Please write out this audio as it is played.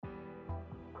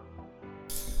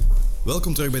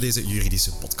Welkom terug bij deze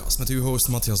juridische podcast met uw host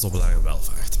Matthias Dobbelaar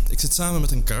Welvaart. Ik zit samen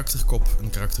met een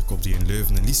karakterkop die in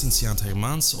Leuven een licentiaat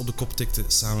Hermaans op de kop tikte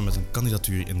samen met een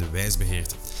kandidatuur in de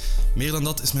wijsbegeerte. Meer dan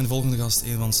dat is mijn volgende gast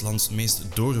een van 's lands meest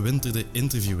doorwinterde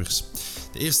interviewers.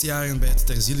 De eerste jaren bij het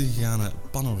ter ziele gegane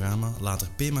Panorama, later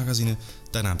P-magazine,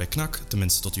 daarna bij Knak,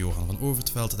 tenminste tot Johan van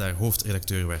Overtveld daar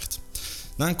hoofdredacteur werd.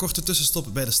 Na een korte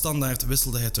tussenstop bij de Standaard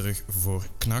wisselde hij terug voor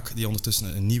Knak, die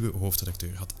ondertussen een nieuwe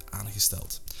hoofdredacteur had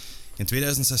aangesteld. In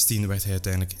 2016 werd hij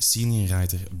uiteindelijk senior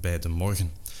writer bij De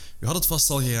Morgen. U had het vast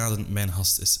al geraden, mijn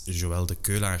gast is Joël de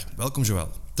Keulaar. Welkom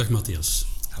Joël. Dag Matthias.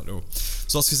 Hallo.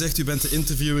 Zoals gezegd, u bent de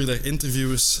interviewer der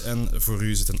interviewers en voor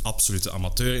u is het een absolute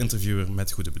amateur-interviewer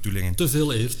met goede bedoelingen. Te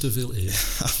veel eer.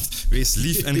 Wees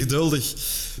lief en geduldig.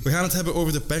 We gaan het hebben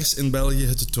over de pers in België,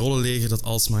 het trollenleger dat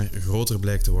alsmaar groter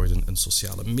blijkt te worden, een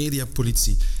sociale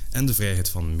mediapolitie en de vrijheid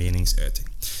van meningsuiting.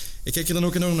 Ik kijk er dan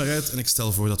ook enorm naar uit en ik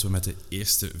stel voor dat we met de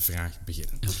eerste vraag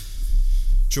beginnen. Ja.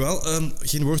 Joël,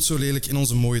 geen woord zo lelijk in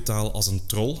onze mooie taal als een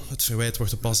troll. Het verwijt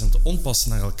wordt te pas en te onpas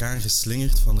naar elkaar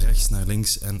geslingerd, van rechts naar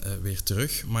links en weer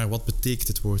terug. Maar wat betekent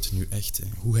het woord nu echt?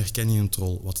 Hoe herken je een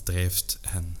troll? Wat drijft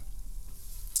hen?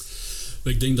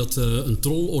 Ik denk dat een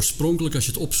troll oorspronkelijk, als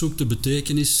je het opzoekt, de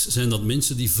betekenis zijn dat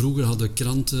mensen die vroeger hadden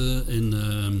kranten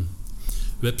en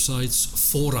websites,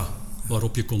 fora,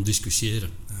 waarop je kon discussiëren.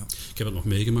 Ja. Ik heb het nog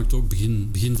meegemaakt ook,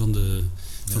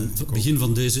 begin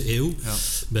van deze eeuw,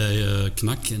 bij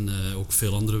Knak en ook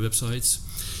veel andere websites.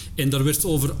 En daar werd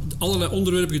over allerlei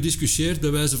onderwerpen gediscussieerd,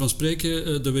 bij wijze van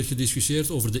spreken. Er werd gediscussieerd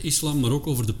over de islam, maar ook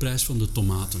over de prijs van de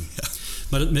tomaten. Ja.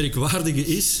 Maar het merkwaardige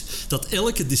is dat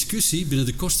elke discussie binnen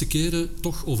de kortste keren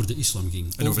toch over de islam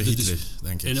ging. En over Hitler,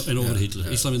 denk ik. En over Hitler.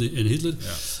 Ja. Islam en Hitler.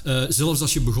 Ja. Zelfs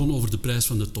als je begon over de prijs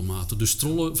van de tomaten. Dus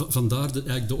trollen, vandaar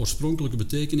eigenlijk de oorspronkelijke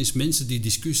betekenis. Mensen die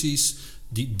discussies,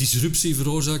 die disruptie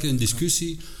veroorzaken in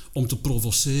discussie, om te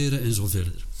provoceren en zo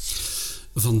verder.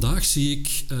 Vandaag zie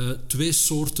ik twee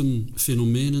soorten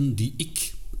fenomenen die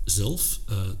ik zelf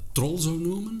troll zou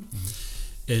noemen. Mm-hmm.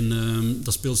 En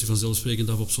dat speelt zich vanzelfsprekend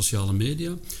af op sociale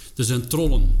media. Er zijn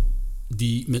trollen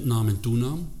die met naam en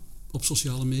toenaam op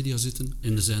sociale media zitten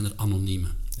en er zijn er anonieme.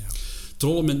 Ja.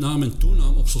 Trollen met naam en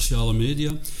toenaam op sociale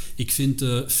media. Ik vind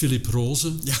Philip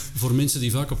Roze, voor mensen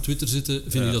die vaak op Twitter zitten,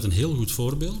 vind ik dat een heel goed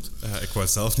voorbeeld. Ik wou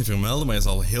het zelf niet vermelden, maar hij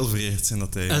zal heel vereerd zijn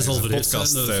dat hij zal een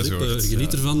podcast thuis hoort.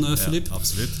 Geniet ervan, Philip. Ja,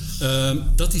 absoluut.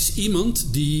 Dat is iemand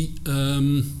die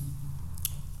een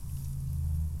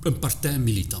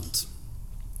partijmilitant.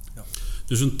 Ja.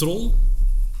 Dus een troll,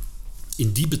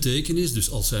 in die betekenis, dus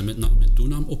als hij met naam en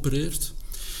toenaam opereert,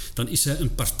 dan is hij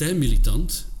een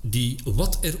partijmilitant die,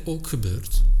 wat er ook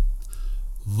gebeurt,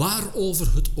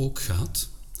 waarover het ook gaat,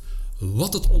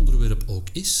 wat het onderwerp ook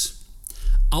is,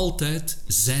 altijd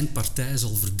zijn partij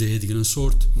zal verdedigen. Een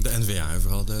soort... De N-VA,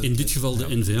 vooral. In dit geval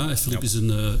de N-VA. Philip is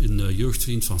een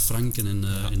jeugdvriend van Franken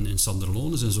en Sander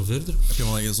Lones en zo verder. Heb je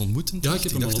hem al eens ontmoet? Ja, ik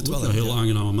heb hem al ontmoet. Een heel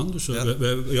aangename man. Dus we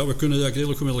kunnen het eigenlijk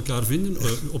redelijk goed met elkaar vinden.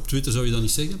 Op Twitter zou je dat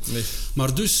niet zeggen. Nee.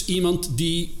 Maar dus iemand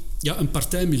die... Ja, een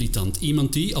partijmilitant.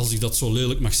 Iemand die, als ik dat zo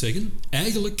lelijk mag zeggen,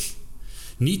 eigenlijk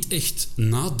niet echt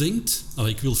nadenkt.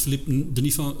 Ik wil Philip er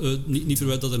niet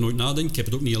verwijten dat hij nooit nadenkt. Ik heb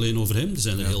het ook niet alleen over hem, er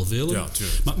zijn er heel veel. Ja,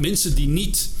 maar mensen die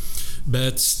niet bij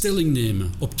het stelling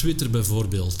nemen, op Twitter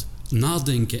bijvoorbeeld,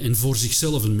 nadenken en voor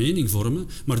zichzelf een mening vormen,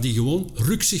 maar die gewoon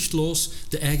rukzichtloos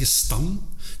de eigen stam,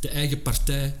 de eigen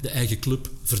partij, de eigen club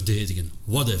verdedigen.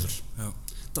 Whatever. Ja.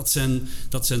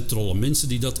 Dat zijn trollen. Mensen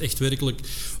die dat echt werkelijk...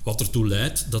 Wat ertoe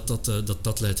leidt,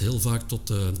 dat leidt heel vaak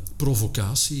tot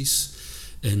provocaties.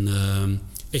 En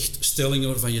echt stellingen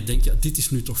waarvan je denkt... Ja, dit is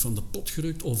nu toch van de pot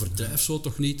gerukt. Overdrijf zo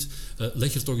toch niet.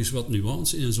 Leg er toch eens wat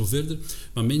nuance in en zo verder.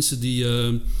 Maar mensen die...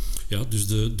 dus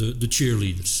de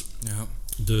cheerleaders. Ja.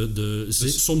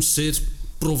 Soms zeer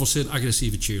provocerend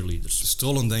agressieve cheerleaders. Dus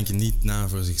trollen denken niet na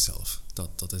voor zichzelf.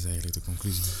 Dat is eigenlijk de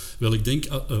conclusie. Wel, ik denk,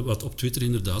 wat op Twitter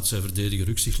inderdaad, zij verdedigen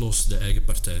rukzichtloos de eigen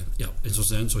partij. Ja,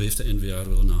 en zo heeft de N-VA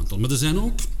wel een aantal. Maar er zijn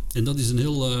ook, en dat is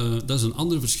een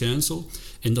ander verschijnsel,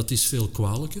 en dat is veel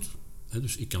kwalijker.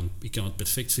 Dus ik kan het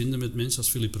perfect vinden met mensen als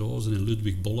Philip Rozen en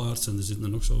Ludwig Bollaerts, en er zitten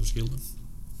er nog zo verschillende.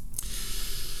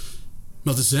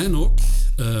 Maar er zijn ook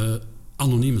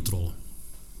anonieme trollen.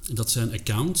 En dat zijn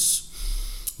accounts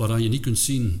waaraan je niet kunt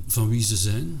zien van wie ze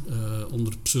zijn,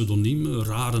 onder pseudoniemen,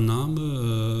 rare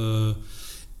namen,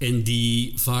 en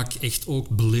die vaak echt ook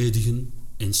beledigen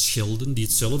en schelden, die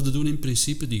hetzelfde doen in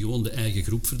principe, die gewoon de eigen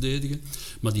groep verdedigen,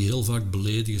 maar die heel vaak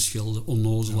beledigen, schelden,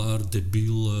 onnozelaar,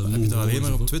 debiel. Heb je dat alleen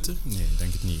maar op Twitter? Nee,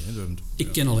 denk het niet. Hè?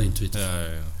 Ik ken alleen Twitter.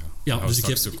 Ja. Ja, dus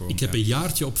ik heb een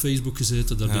jaartje op Facebook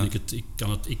gezeten. Daar ben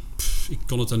ik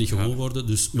kon het dan niet gewoon worden.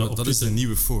 Dus, maar dat is de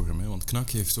nieuwe forum. Hè? Want KNAK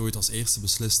heeft ooit als eerste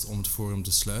beslist om het forum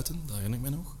te sluiten. Dat herinner ik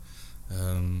me nog.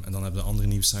 En dan hebben de andere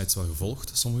nieuwsites wel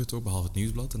gevolgd. Sommige het ook, behalve het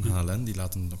Nieuwsblad. En HLN, die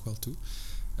laten het nog wel toe.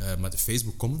 Maar de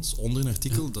Facebook comments onder een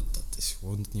artikel, dat is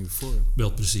gewoon het nieuwe forum.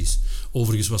 Wel, precies.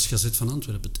 Overigens was Gazet van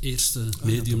Antwerpen het eerste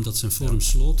medium dat zijn forum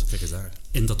sloot. Kijk eens daar.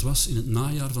 En dat was in het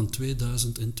najaar van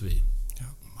 2002.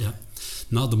 Ja.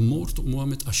 Na de moord op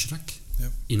Mohamed Ashrak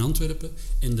in Antwerpen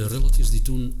en de relletjes die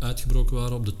toen uitgebroken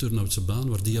waren op de Turnhoutse baan,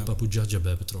 waar Diab Abu Jaja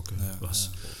bij betrokken was.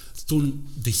 Toen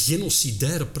de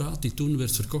genocidaire praat die toen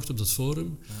werd verkocht op dat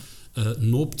forum,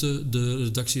 noopte de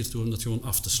redactie ertoe om dat gewoon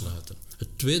af te sluiten. Het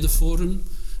tweede forum,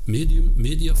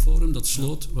 mediaforum, dat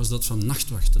sloot, was dat van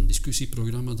Nachtwacht, een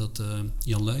discussieprogramma dat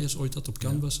Jan Leijers ooit had op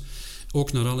Canvas,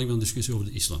 ook naar aanleiding van de discussie over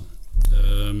de islam.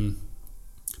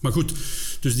 Maar goed,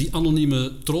 dus die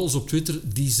anonieme trolls op Twitter,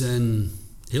 die zijn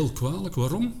heel kwalijk.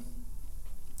 Waarom?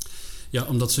 Ja,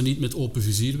 omdat ze niet met open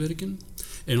vizier werken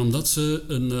en omdat ze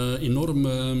een enorm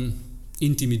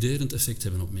intimiderend effect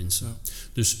hebben op mensen. Ja.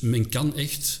 Dus men kan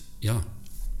echt,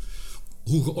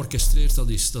 hoe georchestreerd dat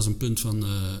is een punt van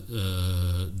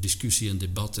discussie en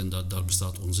debat en daar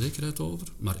bestaat onzekerheid over.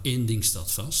 Maar één ding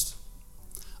staat vast.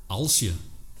 Als je...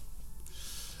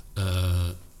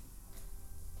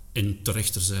 en ter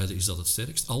rechterzijde is dat het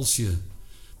sterkst. Als je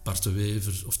Bart de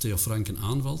Wever of Theo Franken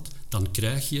aanvalt, dan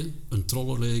krijg je een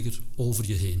trollenleger over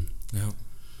je heen. Ja.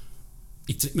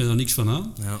 Ik trek me daar niks van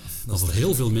aan. Ja, maar voor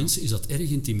heel veel mensen is dat erg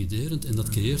intimiderend en dat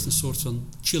creëert een soort van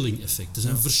chilling effect. Er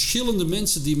zijn verschillende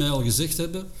mensen die mij al gezegd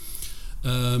hebben,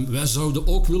 wij zouden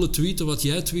ook willen tweeten wat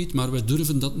jij tweet, maar wij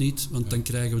durven dat niet, want dan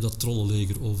krijgen we dat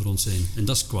trollenleger over ons heen. En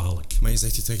dat is kwalijk. Maar je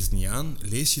zegt, je trekt het niet aan.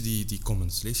 Lees je die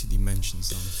comments, lees je die mentions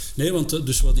dan? Nee, want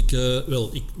dus wat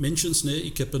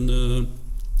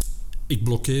ik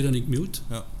blokkeer en ik mute.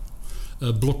 Ja.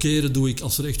 Blokkeren doe ik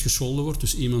als er echt gescholden wordt.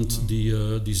 Dus iemand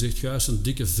die zegt, juist een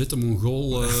dikke, vette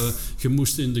Mongool, je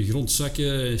moest in de grond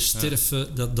zakken,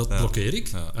 sterven, dat blokkeer ik.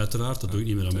 Ja. Uiteraard, dat doe ik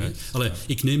niet meer aan mij. Allee,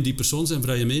 ik neem die persoon zijn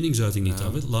vrije meningsuiting niet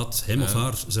af. Hè. Laat hem of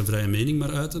haar zijn vrije mening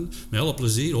maar uiten. Met alle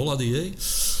plezier, hola die.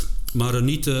 Maar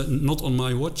not on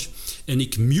my watch. En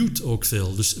ik mute ook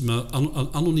veel. Dus, maar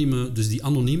die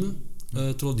anonieme,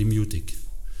 die mute ik.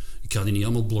 Ik ga die niet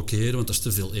allemaal blokkeren, want dat is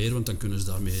te veel eer, want dan kunnen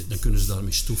ze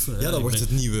daarmee stoeven. Ja, dat wordt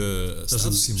het nieuwe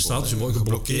statussymbool. Dat is een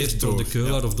geblokkeerd door de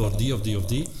keulaar of door die of die of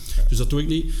die. Dus dat doe ik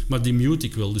niet, maar die mute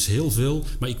ik wel. Dus heel veel,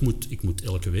 maar ik moet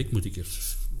elke week moet ik er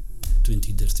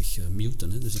 20, 30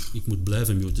 muten. Hè. Dus ik moet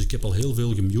blijven muten. Dus ik heb al heel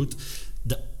veel gemute.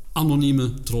 De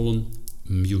anonieme trollen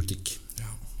mute ik.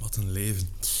 Ja, wat een leven.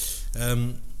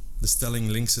 De stelling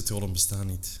linkse trollen bestaan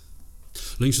niet.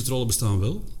 Linkse trollen bestaan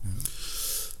wel. Ja.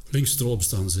 Linkse trollen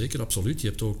bestaan zeker, absoluut. Je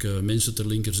hebt ook mensen ter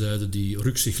linkerzijde die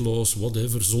rukzichtloos,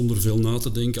 whatever, zonder veel na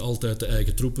te denken, altijd de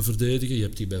eigen troepen verdedigen. Je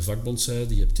hebt die bij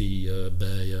vakbondzijde, je hebt die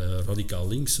bij Radicaal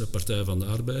Links, Partij van de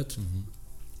Arbeid. Mm-hmm.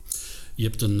 Je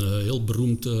hebt een heel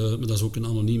beroemd, maar dat is ook een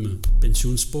anonieme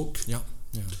pensioenspook. Ja.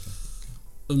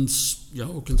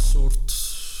 Ook een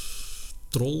soort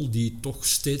troll die toch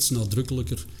steeds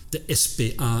nadrukkelijker de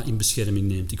SPA in bescherming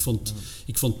neemt.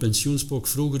 Ik vond pensioenspook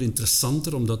vroeger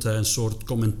interessanter, omdat hij een soort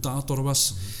commentator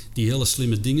was die hele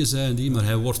slimme dingen zei, maar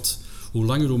hij wordt hoe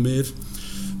langer hoe meer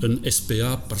een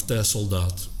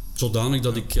SPA-partijsoldaat. Zodanig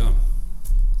dat ik...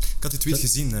 Ik had die tweet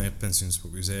gezien naar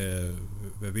pensioenspook. U zei,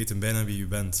 wij weten bijna wie u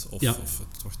bent. Of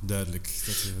het wordt duidelijk.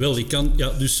 Dat je... Wel,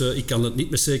 ik kan het niet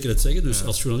met zekerheid zeggen. Dus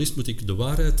als journalist moet ik de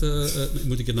waarheid,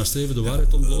 moet ik er naar streven de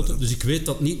waarheid ontbloten. Dus ik weet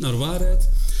dat niet naar waarheid.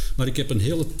 Maar ik heb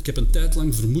een tijd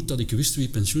lang vermoed dat ik wist wie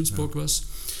pensioenspook was.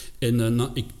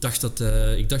 En ik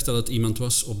dacht dat het iemand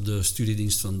was op de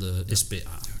studiedienst van de SPA. Ja,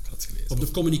 ik had het gelezen. Op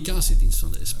de communicatiedienst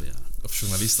van de SPA. Of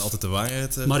journalisten altijd de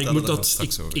waarheid maar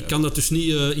ik kan dat dus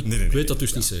niet... Ik weet dat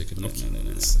dus niet zeker. Nee.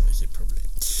 Dat is geen probleem.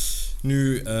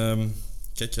 Nu,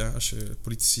 kijk, als je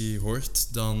politici hoort,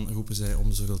 dan roepen zij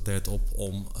om zoveel tijd op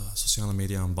om sociale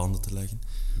media aan banden te leggen.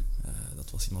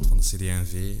 Dat was iemand van de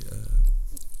CD&V,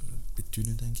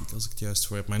 Bethune, denk ik, als ik het juist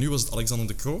voor heb. Maar nu was het Alexander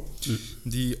De Croo,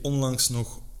 die onlangs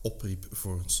nog opriep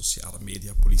voor een sociale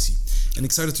mediapolitie. En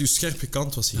ik zag dat u scherp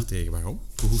gekant was hier tegen. Waarom?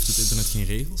 Behoeft het internet geen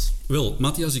regels? Wel,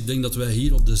 Matthias, ik denk dat wij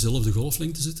hier op dezelfde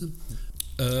golflengte zitten.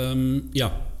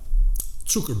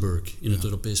 Zuckerberg in het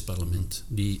Europees Parlement,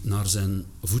 die naar zijn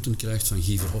voeten krijgt van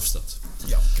Guy Verhofstadt.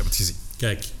 Ja, ik heb het gezien.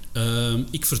 Kijk,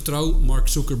 ik vertrouw Mark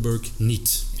Zuckerberg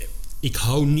niet. Ja. Ik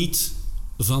hou niet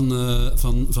van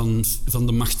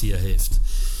de macht die hij heeft.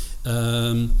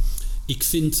 Ik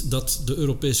vind dat de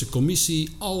Europese Commissie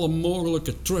alle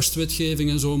mogelijke trustwetgeving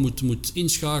en zo moet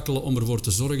inschakelen om ervoor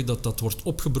te zorgen dat dat wordt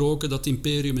opgebroken, dat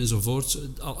imperium enzovoort.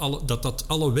 Dat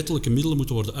alle wettelijke middelen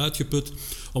moeten worden uitgeput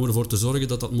om ervoor te zorgen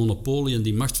dat dat monopolie en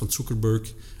die macht van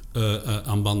Zuckerberg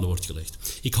aan banden wordt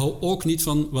gelegd. Ik hou ook niet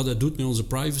van wat hij doet met onze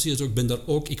privacy. Dus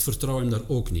ik vertrouw hem daar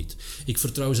ook niet. Ik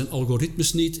vertrouw zijn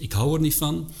algoritmes niet. Ik hou er niet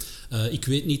van. Ik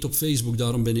weet niet op Facebook,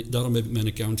 daarom heb ik mijn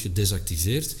account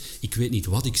gedesactiveerd. Ik weet niet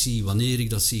wat ik zie, wanneer ik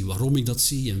dat zie, waarom ik dat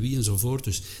zie en wie enzovoort.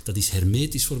 Dus dat is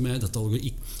hermetisch voor mij.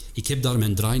 Ik heb daar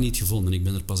mijn draai niet gevonden. Ik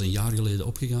ben er pas een jaar geleden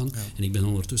opgegaan en ik ben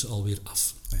ondertussen alweer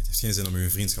af. Nee, het heeft geen zin om u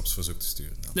een vriendschapsverzoek te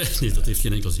sturen. Nee, dat heeft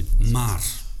geen enkel zin.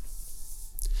 Maar,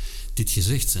 dit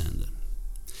gezegd zijnde,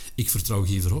 ik vertrouw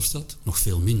Guy Verhofstadt nog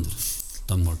veel minder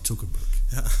dan Mark Zuckerberg.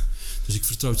 Ja. Dus ik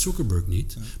vertrouw Zuckerberg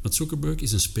niet. Ja. Maar Zuckerberg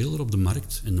is een speler op de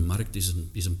markt. En de markt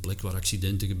is een plek waar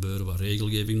accidenten gebeuren, waar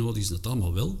regelgeving nodig is. Dat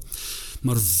allemaal wel.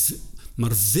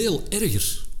 Maar veel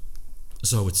erger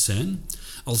zou het zijn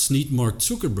als niet Mark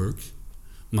Zuckerberg,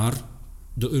 maar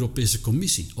de Europese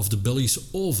Commissie of de Belgische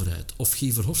overheid of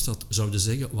Guy Verhofstadt zouden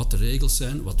zeggen wat de regels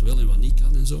zijn, wat wel en wat niet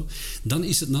kan en zo. Dan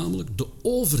is het namelijk de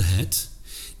overheid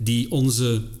die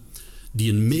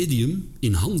een medium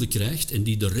in handen krijgt en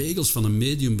die de regels van een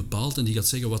medium bepaalt en die gaat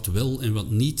zeggen wat wel en wat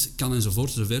niet kan enzovoort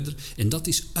enzoverder. En dat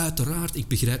is uiteraard, ik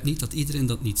begrijp niet dat iedereen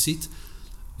dat niet ziet,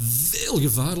 veel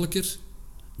gevaarlijker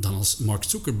dan als Mark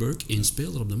Zuckerberg, één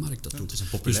speler op de markt, dat doet. Het is een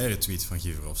populaire tweet van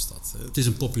Guy Verhofstadt. Het is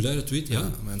een populaire tweet,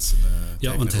 ja. Mensen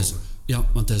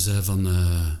want hij zei van,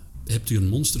 hebt u een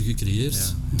monster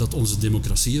gecreëerd dat onze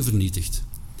democratieën vernietigt?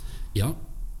 Ja.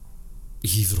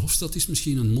 Guy Verhofstadt is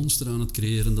misschien een monster aan het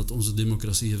creëren dat onze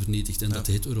democratieën vernietigt. En dat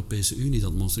heet Europese Unie,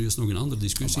 dat monster. Dat is nog een andere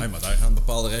discussie. Maar daar gaan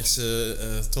bepaalde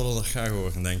rechtse tollen nog graag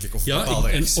over, denk ik. Of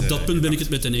en op dat punt ben ik het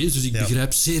met hen eens. Dus ik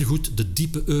begrijp zeer goed de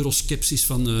diepe euroskepsis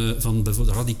van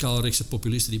bijvoorbeeld radicaal rechtse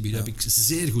populisten. Die begrijp ik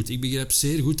zeer goed. Ik begrijp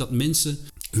zeer goed dat mensen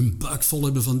hun buik vol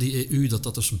hebben van die EU,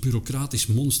 dat een bureaucratisch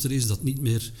monster is, dat niet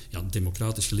meer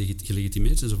democratisch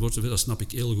gelegitimeerd is enzovoort. Dat snap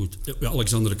ik heel goed. Ja,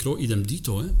 Alexander De Croo, idem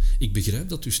dito. Hè. Ik begrijp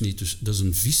dat dus niet. Dus dat is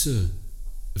een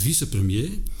vice-premier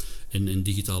in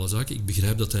digitale zaken. Ik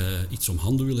begrijp dat hij iets om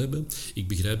handen wil hebben. Ik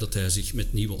begrijp dat hij zich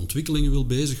met nieuwe ontwikkelingen wil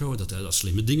bezighouden, dat hij daar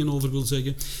slimme dingen over wil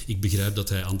zeggen. Ik begrijp dat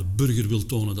hij aan de burger wil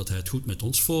tonen dat hij het goed met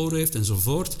ons voor heeft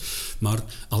enzovoort. Maar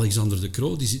Alexander De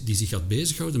Croo, die zich gaat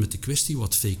bezighouden met de kwestie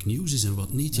wat fake news is en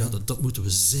wat niet, dat moeten we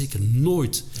zeker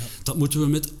nooit. Ja. Dat moeten we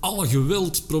met alle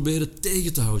geweld proberen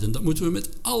tegen te houden. Dat moeten we met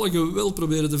alle geweld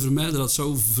proberen te vermijden. Dat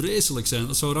zou vreselijk zijn.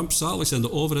 Dat zou rampzalig zijn.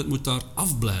 De overheid moet daar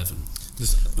afblijven.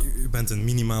 Dus u bent een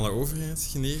minimale overheid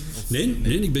genegen? Of?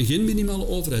 Nee, ik ben geen minimale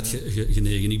overheid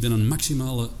genegen. Ik ben een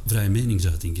maximale vrije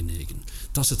meningsuiting genegen.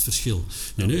 Dat is het verschil.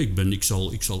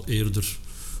 Ik zal eerder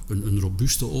een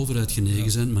robuuste overheid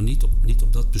genegen zijn, maar niet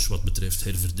op dat. Dus wat betreft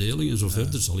herverdeling en zo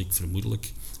verder zal ik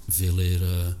vermoedelijk veel eer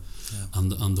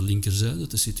aan de linkerzijde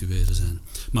te situeren zijn.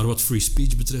 Maar wat free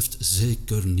speech betreft,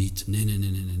 zeker niet.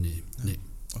 Nee.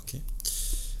 Oké.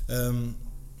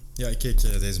 Ik keek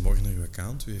deze morgen naar uw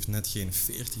account. U heeft net geen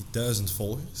 40.000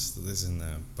 volgers. Dat is een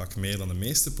pak meer dan de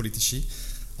meeste politici.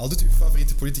 Al doet uw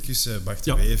favoriete politicus Bart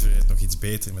de Wever het nog iets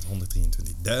beter met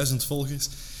 123.000 volgers.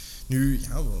 Nu,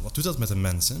 wat doet dat met een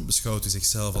mens? Hè? Beschouwt u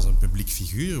zichzelf als een publiek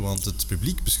figuur? Want het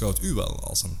publiek beschouwt u wel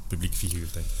als een publiek figuur,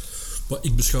 denk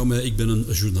ik. Ik ben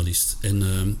een journalist.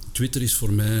 En Twitter is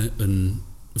voor mij een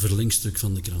verlengstuk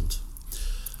van de krant.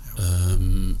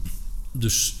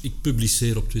 Dus ik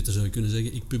publiceer op Twitter, zou je kunnen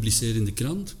zeggen. Ik publiceer in de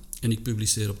krant en ik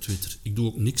publiceer op Twitter. Ik doe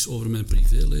ook niks over mijn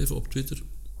privéleven op Twitter.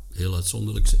 Heel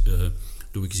uitzonderlijk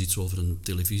doe ik eens iets over een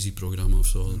televisieprogramma of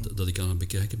zo, dat ik aan het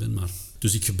bekijken ben.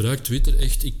 Dus ik gebruik Twitter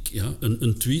echt.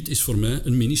 Een tweet is voor mij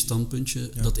een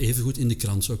mini-standpuntje dat evengoed in de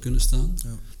krant zou kunnen staan.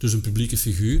 Ja. Dus een publieke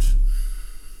figuur.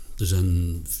 Er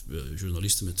zijn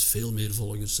journalisten met veel meer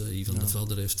volgers. Ivan de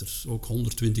Vadder heeft er ook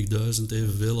 120.000,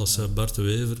 evenveel als Bart de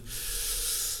Wever.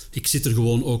 Ik zit er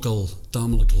gewoon ook al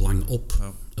tamelijk lang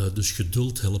op. Dus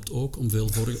geduld helpt ook om veel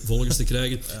volgers te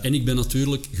krijgen. En ik ben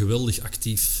natuurlijk geweldig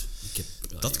actief.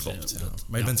 Dat klopt,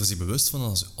 Maar je bent er zich bewust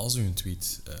van als u een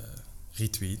tweet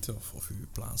retweet of u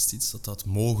plaatst iets, dat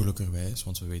mogelijkerwijs,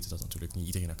 want we weten dat natuurlijk niet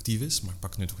iedereen actief is, maar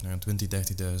pak nu toch naar een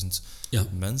 20.000,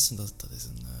 30.000 mensen. Dat is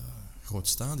een groot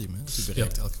stadium, hè, dat u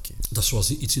bereikt elke keer. Dat is zoals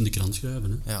iets in de krant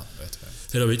schrijven. Hè? Ja, uiteraard.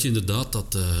 Ja, dan weet je inderdaad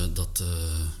dat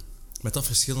met dat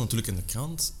verschil natuurlijk in de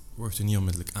krant wordt u niet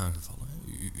onmiddellijk aangevallen. Hè?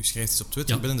 U schrijft iets op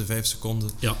Twitter, binnen de 5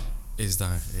 seconden is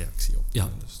daar reactie op.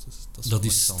 Ja. Dus dat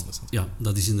is iets anders. Ja,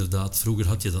 dat is inderdaad. Vroeger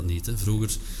had je dat niet. Hè.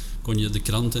 Vroeger kon je de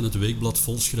krant en het weekblad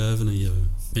volschrijven en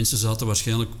mensen zaten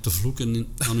waarschijnlijk te vloeken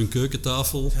aan hun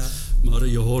keukentafel, maar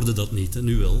je hoorde dat niet. Hè.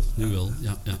 Nu wel.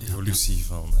 Ja. Evolutie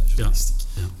van journalistiek.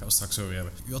 Ja. Gaan we straks over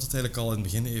hebben. U had het eigenlijk al in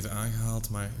het begin even aangehaald,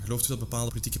 maar gelooft u dat bepaalde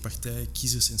politieke partijen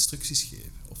kiezers instructies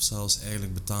geven? Of zelfs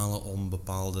eigenlijk betalen om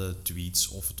bepaalde tweets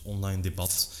of het online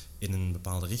debat in een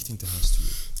bepaalde richting te gaan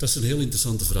sturen? Dat is een heel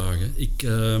interessante vraag. Hè.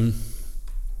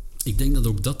 Ik denk dat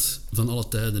ook dat van alle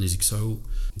tijden is. Ik zou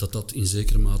dat in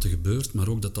zekere mate gebeurt, maar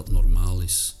ook dat normaal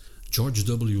is.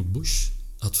 George W. Bush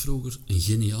had vroeger een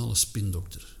geniale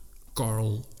spindokter.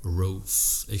 Karl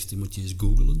Rove. Echt, die moet je eens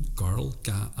googlen. Karl,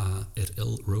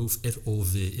 K-A-R-L, Rove,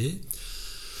 R-O-V-E.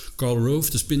 Karl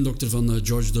Rove, de spindokter van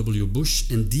George W. Bush.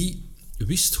 En die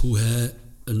wist hoe hij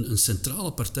een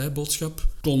centrale partijboodschap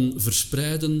kon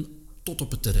verspreiden tot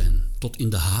op het terrein. Tot in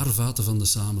de haarvaten van de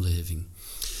samenleving.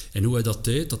 En hoe hij dat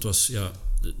deed, dat was...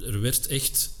 Er werd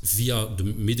echt via de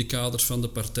middenkaders van de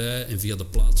partij en via de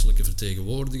plaatselijke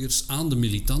vertegenwoordigers aan de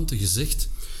militanten gezegd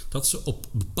dat ze op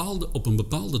een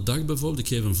bepaalde dag bijvoorbeeld, ik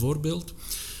geef een voorbeeld,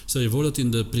 stel je voor dat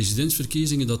in de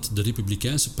presidentsverkiezingen dat de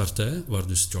Republikeinse partij, waar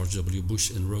dus George W. Bush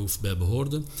en Rove bij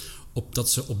behoorden,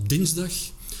 dat ze op dinsdag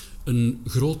een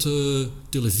grote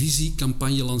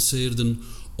televisiecampagne lanceerden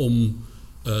om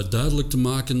duidelijk te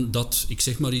maken dat, ik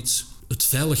zeg maar iets, het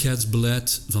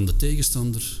veiligheidsbeleid van de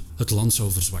tegenstander het land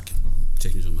zou verzwakken. Ik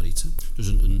zeg nu zomaar iets. Hè. Dus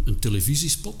een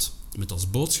televisiespot met als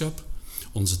boodschap: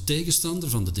 onze tegenstander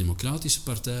van de Democratische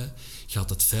Partij gaat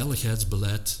het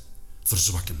veiligheidsbeleid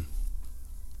verzwakken.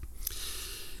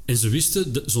 En ze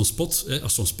wisten, zo'n spot,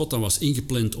 als zo'n spot dan was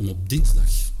ingepland om op dinsdag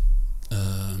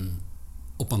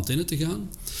op antenne te gaan,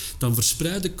 dan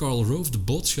verspreidde Karl Rove de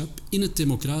boodschap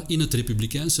in het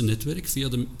Republikeinse netwerk, via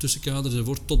de tussenkaders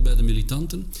enzovoort, tot bij de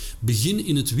militanten. Begin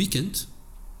in het weekend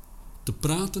te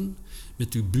praten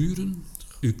met uw buren,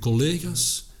 uw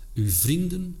collega's, uw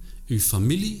vrienden, uw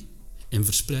familie en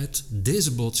verspreid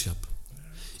deze boodschap.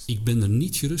 Ik ben er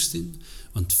niet gerust in,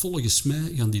 want volgens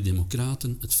mij gaan die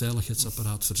democraten het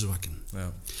veiligheidsapparaat verzwakken.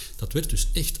 Ja. Dat werd dus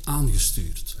echt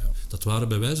aangestuurd. Ja. Dat waren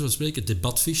bij wijze van spreken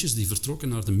debatfiches die vertrokken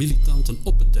naar de militanten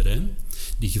op het terrein,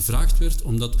 die gevraagd werd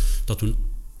omdat dat doen.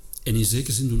 En in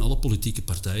zekere zin doen alle politieke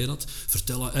partijen dat.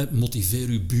 Vertellen, motiveer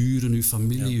uw buren, uw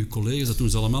familie, uw collega's, dat doen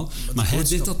ze allemaal. Maar hij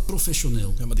deed dat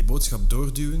professioneel. Ja, maar die boodschap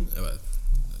doorduwen,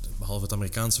 behalve het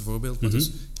Amerikaanse voorbeeld, maar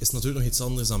dus is natuurlijk nog iets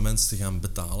anders dan mensen te gaan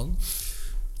betalen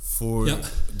voor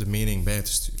de mening bij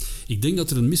te sturen. Ik denk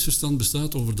dat er een misverstand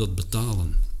bestaat over dat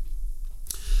betalen.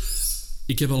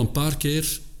 Ik heb al een paar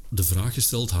keer de vraag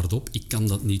gesteld hardop. Ik kan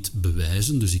dat niet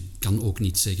bewijzen, dus ik kan ook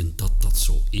niet zeggen dat dat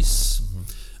zo is.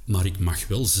 Maar ik mag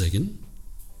wel zeggen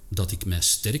dat ik mij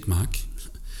sterk maak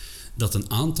dat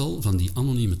een aantal van die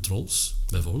anonieme trolls,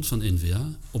 bijvoorbeeld van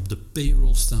N-VA, op de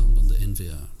payroll staan van de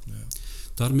N-VA. Ja.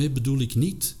 Daarmee bedoel ik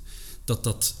niet dat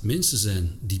dat mensen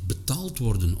zijn die betaald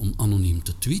worden om anoniem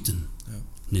te tweeten. Ja.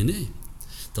 Nee.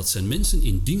 Dat zijn mensen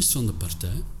in dienst van de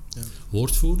partij,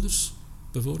 woordvoerders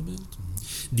bijvoorbeeld,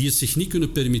 die het zich niet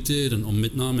kunnen permitteren om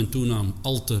met naam en toenaam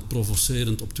al te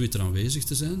provocerend op Twitter aanwezig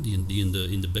te zijn, die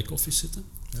in de back-office zitten.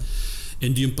 Ja.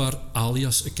 En die een paar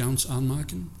alias-accounts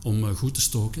aanmaken om goed te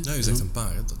stoken. Ja, u zegt een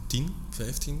paar, hè? 10,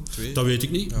 15, 2? Dat weet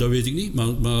ik niet, dat weet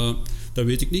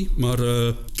ik niet. Maar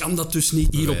kan dat dus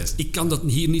niet ik kan dat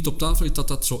hier niet op tafel dat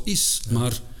dat zo is. Ja.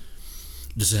 Maar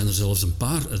er zijn er zelfs een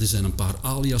paar. Er zijn een paar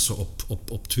aliasen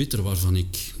op Twitter waarvan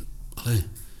ik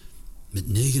met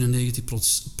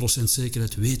 99%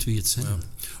 zekerheid weet wie het zijn. Ja.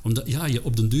 Omdat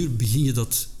op den duur begin je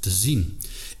dat te zien.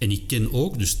 En ik ken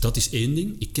ook, dus dat is één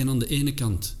ding, ik ken aan de ene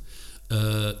kant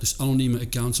dus anonieme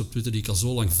accounts op Twitter die ik al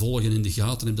zo lang volg en in de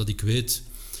gaten heb dat ik weet,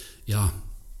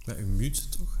 Maar u mute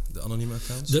toch, de anonieme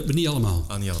accounts? Niet allemaal. Niet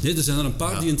allemaal. Nee, er zijn er een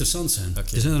paar die interessant zijn. Okay.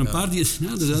 Er zijn er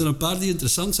een paar die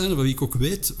interessant zijn, van wie ik ook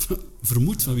weet,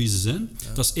 vermoed van wie ze zijn.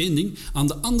 Ja. Dat is één ding. Aan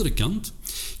de andere kant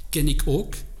ken ik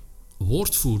ook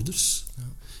woordvoerders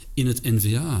in het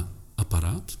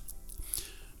N-VA-apparaat,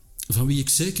 van wie ik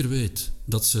zeker weet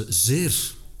dat ze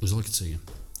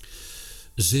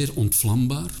zeer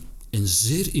ontvlambaar en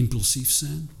zeer impulsief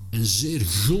zijn en zeer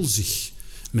gulzig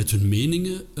met hun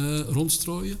meningen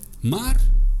rondstrooien, maar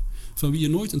van wie je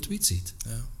nooit een tweet ziet.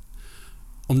 Ja.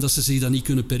 Omdat ze zich dat niet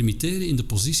kunnen permitteren in de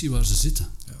positie waar ze zitten.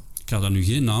 Ja. Ik ga daar nu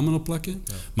geen namen op plakken,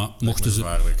 maar mochten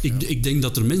ze... Ik denk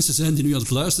dat er mensen zijn die nu aan het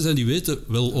luisteren zijn, die weten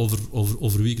wel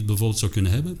over wie ik het bijvoorbeeld zou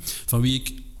kunnen hebben, van wie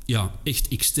ik...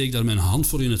 ik steek daar mijn hand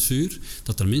voor in het vuur,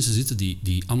 dat er mensen zitten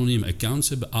die anonieme accounts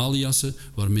hebben, aliasen,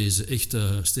 waarmee ze echt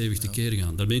stevig tekeer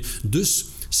gaan. Dus,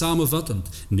 samenvattend,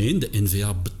 nee, de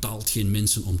N-VA betaalt geen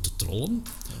mensen om te trollen,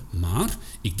 maar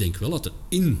ik denk wel dat er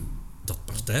in dat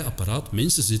partijapparaat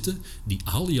mensen zitten die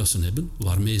aliasen hebben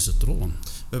waarmee ze trollen.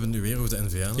 We hebben het nu weer over de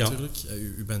N-VA natuurlijk. Ja.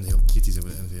 U bent heel kritisch over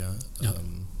de N-VA.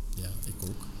 Ja, ik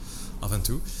ook. Af en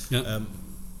toe. Ja.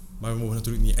 Maar we mogen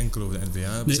natuurlijk niet enkel over de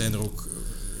N-VA hebben. Zijn er ook...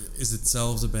 Is het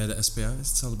hetzelfde bij de SPA? Is het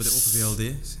hetzelfde bij de Open VLD?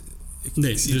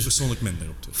 Ik zie het persoonlijk minder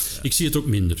op. Dus, Ik zie het ook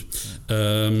minder.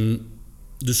 Ja.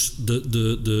 Dus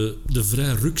de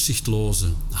vrij rukzichtloze,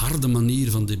 harde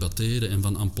manier van debatteren en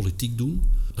van aan politiek doen,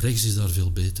 rechts is daar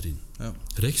veel beter in. Ja.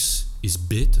 Rechts is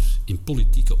beter in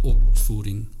politieke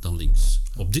oorlogsvoering dan links.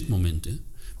 Op dit moment. Hè.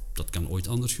 Dat kan ooit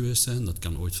anders geweest zijn, dat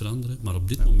kan ooit veranderen, maar op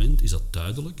dit moment is dat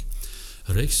duidelijk.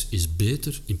 Rechts is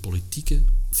beter in politieke,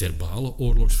 verbale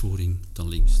oorlogsvoering dan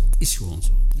links. Dat is gewoon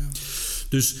zo. Ja.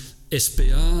 Dus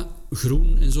SPA,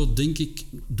 Groen en zo, denk ik,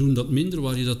 doen dat minder.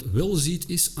 Waar je dat wel ziet,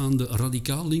 is aan de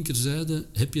radicaal linkerzijde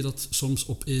heb je dat soms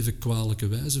op even kwalijke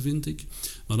wijze, vind ik.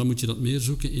 Maar dan moet je dat meer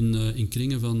zoeken in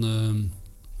kringen van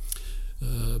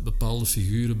bepaalde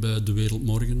figuren bij De Wereld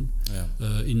Morgen.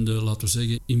 Ja. In de, laten we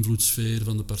zeggen, invloedssfeer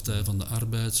van de Partij van de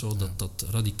Arbeid. Zo, dat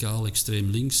radicaal extreem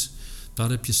links. Daar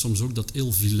heb je soms ook dat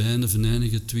heel vilijne,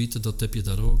 venijnige tweeten, dat heb je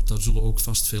daar ook. Daar zullen ook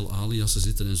vast veel aliasen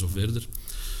zitten en zo verder.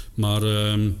 Maar,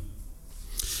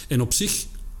 en op zich,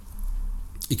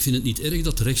 ik vind het niet erg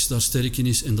dat rechts daar sterk in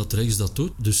is en dat rechts dat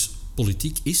doet. Dus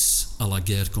politiek is à la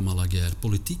guerre comme à la guerre.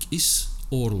 Politiek is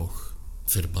oorlog,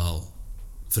 verbaal,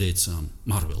 vreedzaam,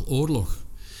 maar wel oorlog.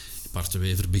 Bart de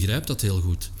Wever begrijpt dat heel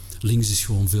goed. Links is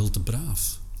gewoon veel te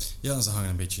braaf. Ja, ze hangen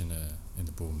een beetje in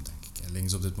de boom, denk ik.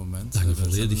 Links op dit moment. Dat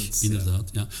volledig, inderdaad.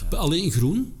 Ja. Ja. Alleen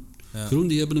Groen. Ja. Groen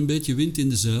die hebben een beetje wind in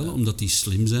de zeilen, omdat die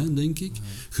slim zijn, denk ik. Ja.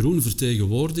 Groen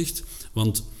vertegenwoordigt,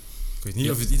 want... Ik weet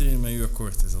niet of het iedereen met u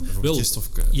akkoord is. Wel,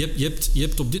 je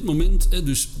hebt op dit moment...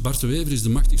 dus Bart de Wever is de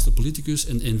machtigste politicus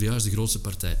en N-VA is de grootste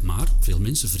partij. Maar veel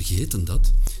mensen vergeten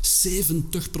dat.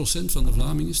 70% van de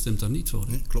Vlamingen stemt daar niet voor.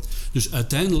 Nee, klopt. Dus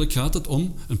uiteindelijk gaat het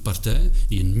om een partij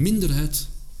die een minderheid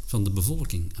van de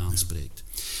bevolking aanspreekt.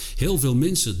 Heel veel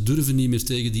mensen durven niet meer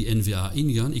tegen die N-VA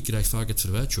ingaan. Ik krijg vaak het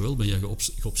verwijt, Joël, ben jij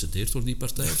geobsedeerd door die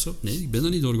partij of zo? Nee, ik ben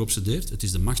daar niet door geobsedeerd. Het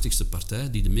is de machtigste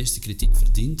partij die de meeste kritiek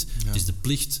verdient. Ja.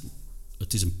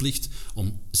 Het is een plicht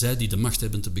om zij die de macht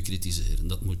hebben te bekritiseren.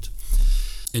 Dat moet.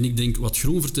 En ik denk, wat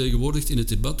Groen vertegenwoordigt in het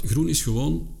debat, Groen is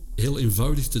gewoon heel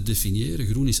eenvoudig te definiëren.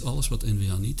 Groen is alles wat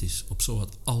N-VA niet is. Op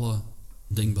zowat alle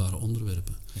denkbare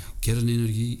onderwerpen. Ja.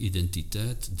 Kernenergie,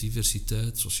 identiteit,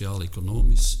 diversiteit,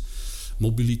 sociaal-economisch,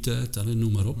 mobiliteit,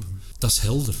 noem maar op. Mm-hmm. Dat is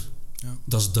helder. Ja.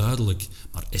 Dat is duidelijk.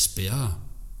 Maar SPA,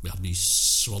 ja, die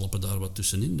zwalpen daar wat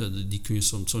tussenin. Die kun je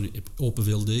soms... Open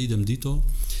VLD, idem dito.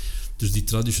 Dus die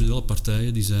traditionele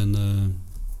partijen, die zijn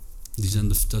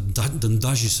de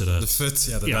dash is eruit. De fut,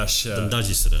 ja, de dash. De dash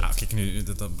is eruit. Ah, kijk, nu,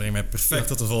 dat brengt mij perfect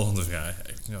tot de volgende vraag.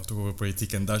 Toch over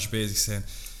politiek en dash bezig zijn.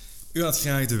 U had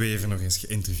graag de Wever nog eens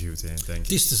geïnterviewd, denk ik.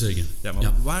 Het is te zeggen. Ja,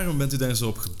 maar waarom bent u daar zo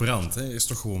op gebrand? Hij is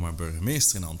toch gewoon maar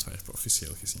burgemeester in Antwerpen,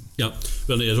 officieel gezien? Ja,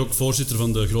 wel, hij is ook voorzitter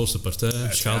van de grootste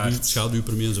partij,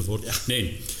 schaduwpremier enzovoort. Ja.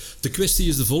 Nee, de kwestie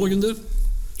is de volgende.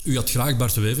 U had graag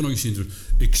Bart de Wever nog eens geïnterviewd.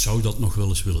 Ik zou dat nog wel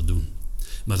eens willen doen.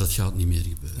 Maar dat gaat niet meer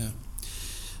gebeuren.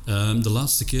 Ja. De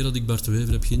laatste keer dat ik Bart de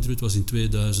Wever heb geïnterviewd was in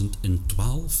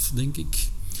 2012, denk ik.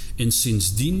 En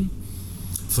sindsdien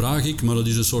vraag ik, maar dat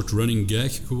is een soort running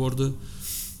gag geworden.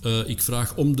 Ik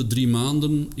vraag om de 3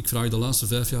 maanden, ik vraag de laatste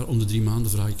 5 jaar, om de 3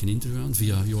 maanden vraag ik een interview aan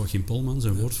via Joachim Polman,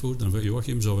 zijn woordvoerder. Dan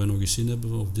Joachim, zou hij nog eens zin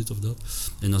hebben of dit of dat?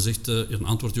 En dan zegt, een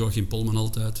antwoord Joachim Polman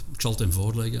altijd, ik zal het hem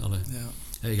voorleggen. Allee. Ja.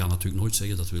 Hij gaat natuurlijk nooit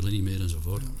zeggen, dat willen we niet meer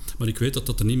enzovoort. Ja. Maar ik weet dat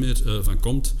dat er niet meer van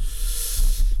komt.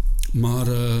 Maar,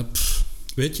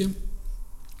 weet je,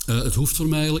 het hoeft voor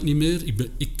mij eigenlijk niet meer.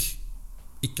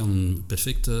 Ik kan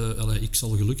perfect... ik zal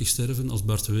gelukkig sterven als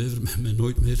Bart de Wever mij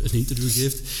nooit meer een interview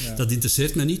geeft. Ja. Dat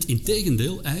interesseert mij niet.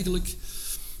 Integendeel, eigenlijk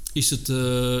is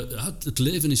het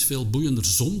leven is veel boeiender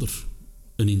zonder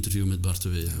een interview met Bart de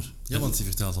Wever. Ja, want hij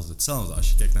vertelt altijd hetzelfde. Als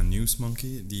je kijkt naar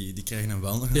Newsmonkey, die krijgen hem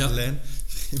wel nog aan de lijn.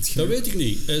 Dat weet ik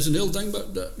niet. Hij is een heel dankbaar...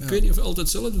 Ik weet niet of hij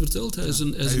altijd hetzelfde vertelt. Hij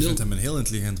vindt hem een heel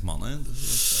intelligent man, hè?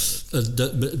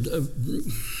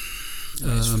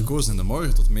 Hij is verkozen in de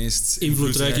morgen tot meest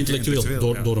invloedrijk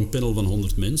intellectueel. Door een panel van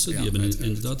 100 mensen. Die hebben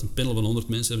inderdaad een panel van 100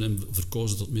 mensen hebben hem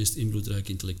verkozen tot meest invloedrijk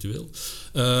intellectueel.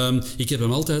 Ik heb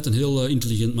hem altijd een heel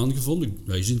intelligent man gevonden.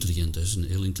 Hij is intelligent, hij is een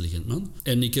heel intelligent man.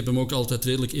 En ik heb hem ook altijd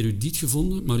redelijk erudiet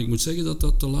gevonden. Maar ik moet zeggen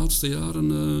dat de laatste jaren...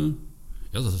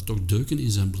 dat er toch deuken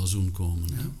in zijn blazoen komen.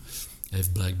 Ja. Hij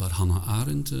heeft blijkbaar Hannah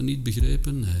Arendt niet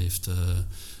begrepen. Hij heeft...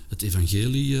 het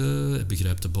evangelie, hij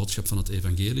begrijpt de boodschap van het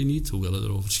evangelie niet, hoewel hij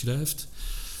erover schrijft.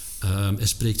 Hij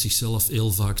spreekt zichzelf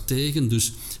heel vaak tegen,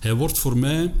 dus hij wordt voor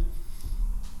mij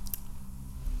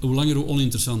hoe langer hoe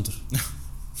oninteressanter.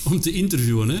 om te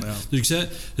interviewen. Hè? Ja. Dus ik zei,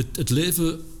 het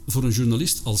leven voor een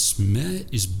journalist als mij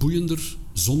is boeiender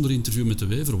zonder interview met de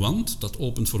Wever, want dat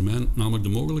opent voor mij namelijk de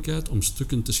mogelijkheid om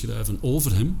stukken te schrijven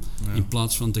over hem, in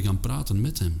plaats van te gaan praten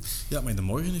met hem. Ja, maar in de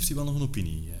Morgen heeft hij wel nog een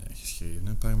opinie geschreven,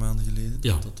 een paar maanden geleden.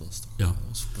 Ja. Dat was toch Ja. dat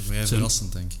was vrij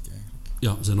verrassend, denk ik eigenlijk.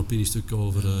 Ja, zijn opiniestuk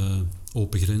over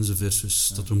open grenzen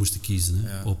versus dat we moesten kiezen.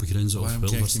 Hè? Ja. Open grenzen of Waarom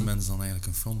welvaart. krijgt die mens dan eigenlijk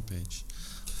een frontpage?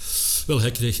 Wel,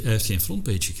 hij heeft geen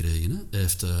frontpage gekregen. Hè? Hij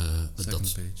heeft,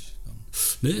 Second page dan?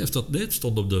 Nee, het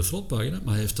stond op de frontpagina,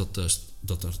 maar hij heeft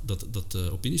dat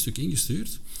opiniestuk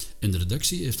ingestuurd en de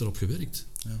redactie heeft erop gewerkt.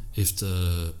 Ja. Heeft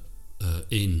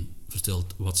één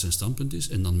verteld wat zijn standpunt is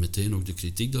en dan meteen ook de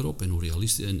kritiek daarop en hoe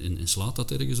realistisch en slaat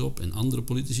dat ergens op en andere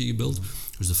politici gebeld.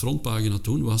 Dus de frontpagina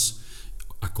toen was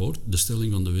akkoord, de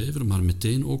stelling van de Wever, maar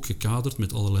meteen ook gekaderd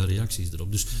met allerlei reacties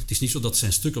erop. Dus het is niet zo dat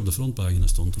zijn stuk op de frontpagina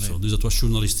stond of zo. Dus dat was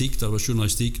journalistiek, daar was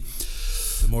journalistiek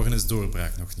De Morgen is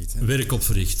doorbraak nog niet, hè? werk op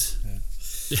verricht.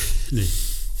 Ja. Nee.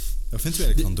 Wat vindt u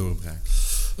eigenlijk van doorbraak?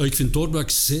 Ik vind doorbraak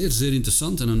zeer, zeer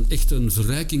interessant en echt een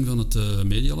verrijking van het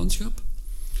medialandschap.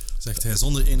 Zegt hij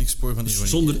zonder enig spoor van ironie?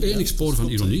 Zonder enig spoor van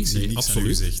ironie? Ik zie Nee, niks aan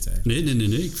absoluut. uw gezicht,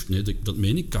 eigenlijk. Nee, dat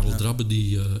meen ik. Karel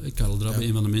Drabbe,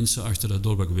 een van de mensen achter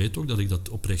Doorbraak, weet ook dat ik dat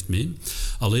oprecht meen.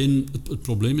 Alleen, het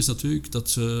probleem is natuurlijk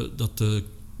dat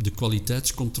de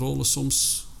kwaliteitscontrole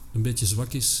soms een beetje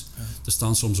zwak is. Ja. Er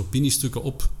staan soms opiniestukken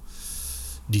op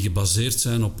die gebaseerd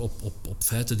zijn op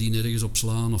feiten die nergens op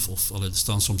slaan. Er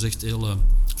staan soms echt heel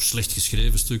slecht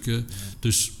geschreven stukken. Ja.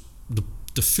 Dus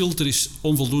de filter is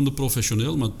onvoldoende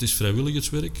professioneel, maar het is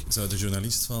vrijwilligerswerk. Zou de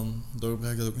journalist van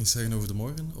Doorbraak dat ook niet zeggen over de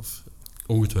Morgen? Of?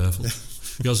 Ongetwijfeld.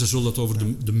 Ja, ze zullen dat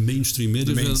over de mainstream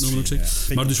media ook zeggen.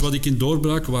 Ja. Maar dus wat ik in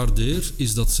Doorbraak waardeer,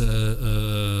 is dat zij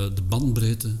de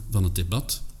bandbreedte van het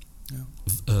debat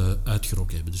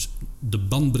uitgerokken hebben. Dus de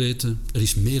bandbreedte, er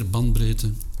is meer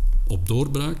bandbreedte op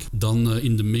Doorbraak dan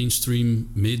in de mainstream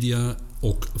media.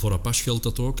 Ook voor Apache geldt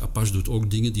dat ook. Apache doet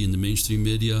ook dingen die in de mainstream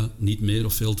media niet meer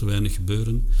of veel te weinig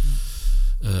gebeuren.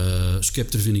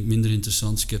 Skepter vind ik minder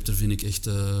interessant. Skepter vind ik echt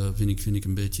vind ik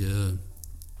een beetje...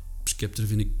 Skepter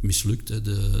vind ik mislukt. Hè.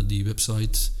 Die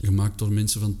website gemaakt door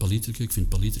mensen van Palitrike. Ik vind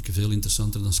Palitrike veel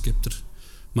interessanter dan Skepter.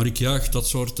 Maar ik jaag dat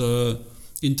soort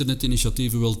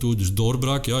internetinitiatieven wel toe. Dus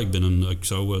Doorbraak, ja, ik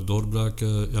zou Doorbraak...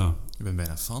 ja. Je bent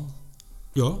bijna fan.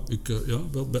 Ja,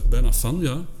 wel bijna fan,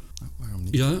 ja. Waarom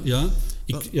niet?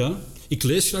 Ik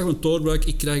lees graag een Doorbraak.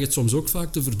 Ik krijg het soms ook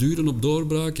vaak te verduren op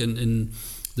Doorbraak. En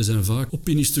er zijn vaak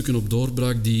opiniestukken op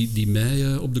Doorbraak die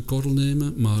mij op de korrel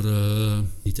nemen. Maar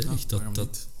niet erg.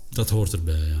 Dat hoort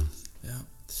erbij,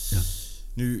 ja.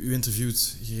 Nu, u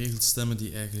interviewt geregeld stemmen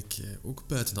die eigenlijk ook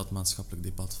buiten dat maatschappelijk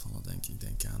debat vallen, denk ik. Ik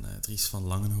denk aan Dries van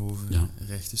Langenhoven,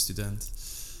 rechtenstudent.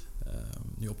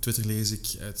 Nu op Twitter lees ik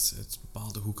uit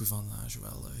bepaalde hoeken van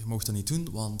Joël, je mag dat niet doen,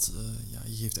 want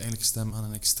je geeft eigenlijk stem aan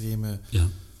een extreme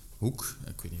hoek.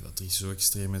 Ik weet niet of Dries zo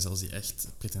extreem is als hij echt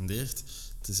pretendeert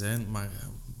te zijn, maar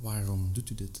waarom doet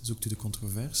u dit? Zoekt u de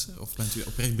controverse? Of bent u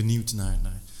oprecht benieuwd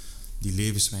naar die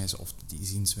levenswijze of die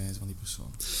zienswijze van die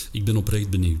persoon? Ik ben oprecht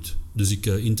benieuwd. Dus ik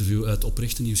interview uit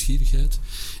oprechte nieuwsgierigheid.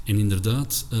 En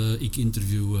inderdaad, ik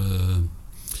interview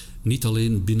niet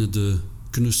alleen binnen de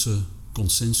knusse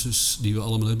consensus die we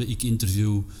allemaal hebben. Ik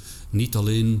interview niet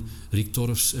alleen Rick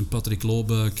Torfs en Patrick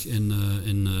Loobuik en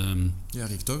ja,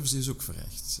 Rick Torfs is ook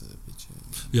verrecht. Beetje.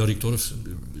 Ja, Rick Torfs,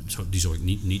 die zou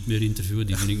ik niet meer interviewen.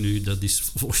 Die vind ik nu, dat is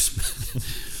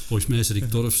volgens mij is Rick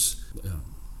Torfs... Ja,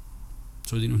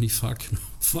 zou die nog niet vaak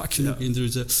genoeg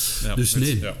interviewd zijn? Ja, dus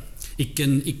nee,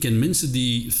 ik ken mensen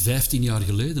die 15 jaar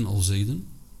geleden al zeiden,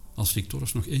 als Rick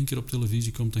Torfs nog 1 keer op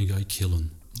televisie komt, dan ga ik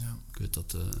gillen. Ja. Ik weet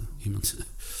dat iemand...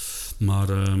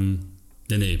 Maar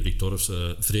nee, Rick Torfs,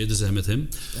 vrede zijn met hem.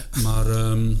 Ja.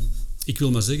 Maar ik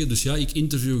wil maar zeggen, dus ja, ik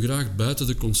interview graag buiten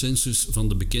de consensus van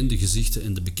de bekende gezichten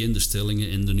en de bekende stellingen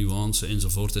en de nuance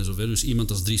enzovoort enzovoort. Dus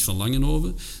iemand als Dries van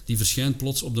Langenhoven, die verschijnt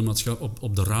plots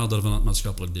op de radar van het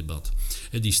maatschappelijk debat.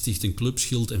 Die sticht een club,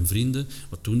 Schild en Vrienden.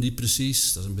 Wat doen die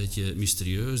precies? Dat is een beetje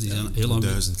mysterieus. Die zijn heel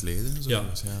 1000 leden.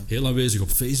 Heel aanwezig op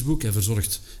Facebook.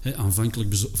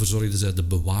 Aanvankelijk verzorgden zij de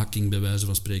bewaking, bij wijze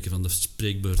van spreken, van de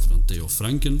spreekbeurten van Theo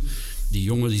Franken. Die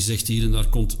jongen die zegt hier en daar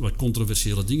wat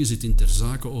controversiële dingen, zit in ter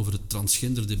zake over het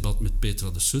transgenderdebat met Petra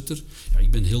de Sutter. Ja,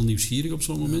 ik ben heel nieuwsgierig op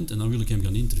zo'n moment en dan wil ik hem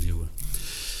gaan interviewen.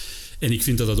 En ik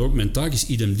vind dat ook mijn taak is,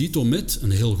 idem dito met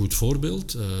een heel goed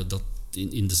voorbeeld, dat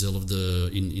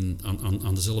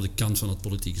aan dezelfde kant van het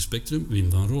politieke spectrum,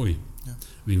 Wim van Rooij. Ja.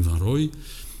 Wim van Rooij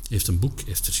heeft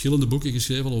verschillende boeken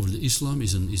geschreven al over de islam,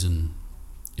 is een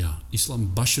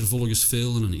islambasher volgens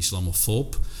velen, een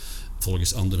islamofoob.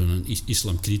 Volgens anderen een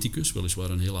islamcriticus, weliswaar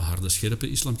een hele harde, scherpe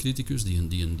islamcriticus,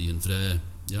 die een vrij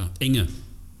enge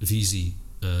visie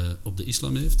op de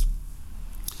islam heeft.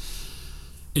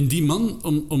 En die man,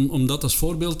 om dat als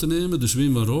voorbeeld te nemen, dus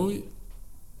Wim van Rooij,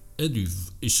 die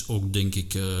is ook, denk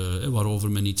ik,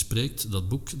 waarover men niet spreekt, dat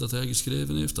boek dat hij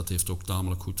geschreven heeft, dat heeft ook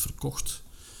tamelijk goed verkocht.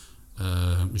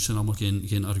 Dus zijn allemaal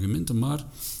geen argumenten, maar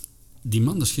die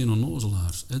man, dat is geen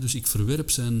onnozelaar. Dus ik verwerp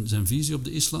zijn visie op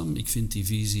de islam. Ik vind die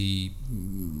visie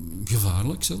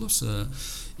gevaarlijk zelfs.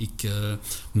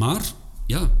 Maar,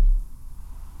 ja,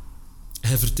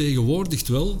 hij vertegenwoordigt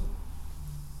wel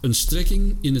een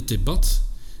strekking in het debat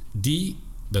die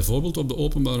bijvoorbeeld op de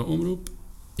openbare omroep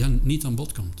niet aan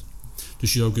bod komt.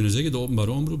 Dus je zou kunnen zeggen, de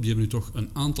openbare omroep, die hebben nu toch een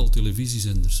aantal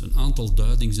televisiezenders, een aantal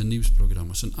duidings- en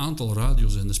nieuwsprogramma's, een aantal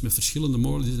radiozenders met verschillende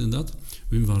mogelijkheden en dat.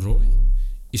 Wim van Rooij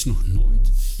is nog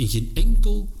nooit in geen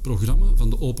enkel programma van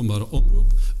de openbare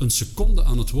omroep een seconde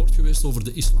aan het woord geweest over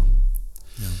de islam.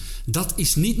 Ja. Dat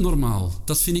is niet normaal.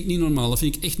 Dat vind ik niet normaal. Dat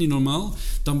vind ik echt niet normaal.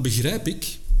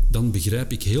 Dan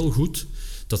begrijp ik heel goed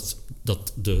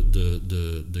dat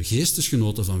de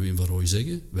geestesgenoten van Wim van Rooij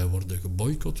zeggen, wij worden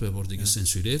geboycott, wij worden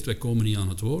gecensureerd, wij komen niet aan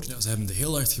het woord. Ja, ze hebben het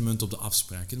heel hard gemunt op de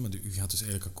afspraken, maar u gaat dus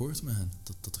eigenlijk akkoord met hen.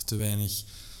 Dat er te weinig...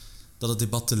 Dat het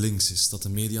debat te links is, dat de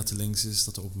media te links is,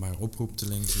 dat de openbare oproep te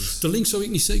links is. Te links zou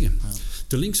ik niet zeggen. Ja.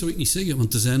 Te links zou ik niet zeggen,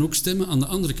 want er zijn ook stemmen aan de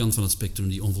andere kant van het spectrum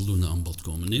die onvoldoende aan bod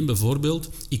komen. Neem bijvoorbeeld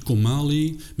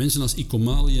Ikomali, mensen als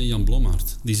Ikomali en Jan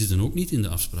Blommaert. Die zitten ook niet in de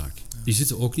afspraak. Ja. Die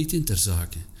zitten ook niet in ter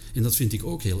zake. En dat vind ik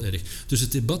ook heel erg. Dus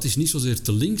het debat is niet zozeer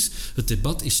te links, het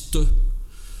debat is te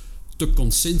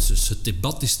consensus. Het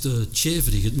debat is te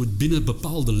tjeverig. Het moet binnen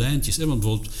bepaalde lijntjes. Want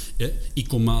bijvoorbeeld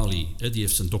Ikomali, die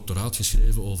heeft zijn doctoraat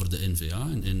geschreven over de N-VA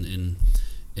en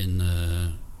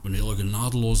een hele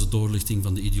genadeloze doorlichting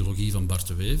van de ideologie van Bart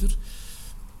de Wever,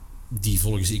 die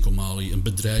volgens Ikomali een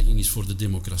bedreiging is voor de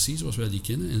democratie, zoals wij die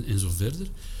kennen, en zo verder.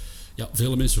 Ja,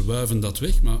 vele mensen wuiven dat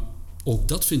weg, maar ook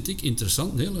dat vind ik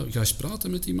interessant. Nee, ga eens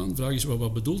praten met die man, vraag eens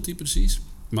wat bedoelt hij precies.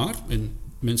 Maar, en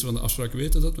mensen van de afspraak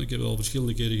weten dat, want ik heb het al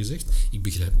verschillende keren gezegd, ik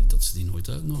begrijp niet dat ze die nooit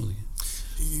uitnodigen.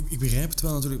 Ik begrijp het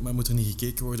wel natuurlijk, maar moet er niet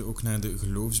gekeken worden ook naar de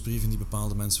geloofsbrieven die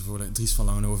bepaalde mensen voorleggen. Dries van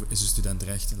Langenhoven is een student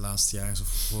recht in laatste jaar of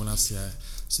voorlaatste jaar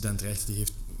student recht. Die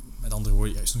heeft, met andere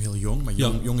woorden, hij is nog heel jong, maar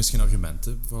jong is geen argument,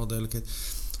 voor alle duidelijkheid.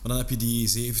 Maar dan heb je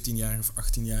die 17-jarige of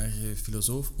 18-jarige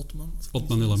filosoof,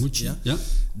 Otman Elamuchi. Ja.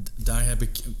 Daar heb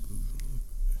ik...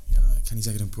 ik ga niet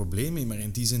zeggen een probleem mee, maar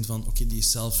in die zin van, die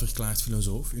is zelf verklaard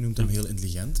filosoof. U noemt hem heel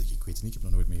intelligent. Ik weet het niet, ik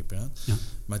heb er nooit mee gepraat. Ja.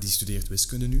 Maar die studeert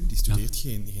wiskunde nu. Die studeert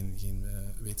geen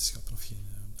wetenschappen of geen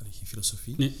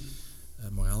filosofie. Nee.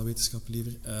 Moraalwetenschappen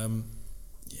liever.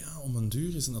 Om een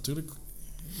duur is het natuurlijk...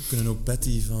 We kunnen ook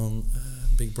Betty van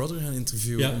Big Brother gaan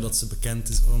interviewen, omdat ze bekend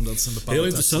is, omdat ze een bepaalde... Heel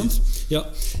interessant. Ja,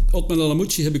 Otman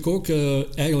Elamuchi heb ik ook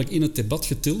eigenlijk in het debat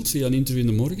getild via een interview in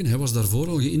de morgen. Hij was daarvoor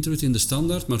al geïnterviewd in de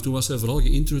Standaard, maar toen was hij vooral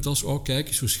geïnterviewd als, kijk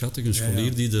eens hoe schattig, een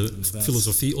scholier die de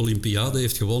filosofie-olympiade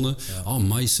heeft gewonnen. Ja.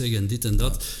 Mais zeggen en dit en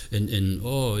dat. En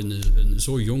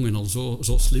zo jong en al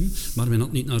zo slim. Maar men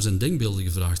had niet naar zijn denkbeelden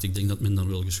gevraagd. Ik denk dat men dan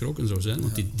wel geschrokken zou zijn,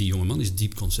 want die jonge man is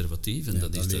diep conservatief. En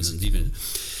dat is een diep...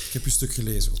 Ik heb uw stuk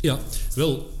gelezen. Ja,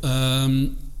 wel.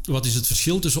 Wat is het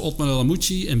verschil tussen Otman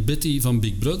Elamuchi en Betty van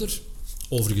Big Brother?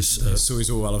 Overigens... Er is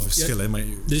sowieso wel een verschil, maar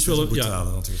er is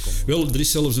wel er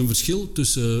is zelfs een verschil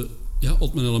tussen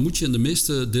Otman Elamuchi en de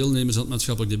meeste deelnemers aan het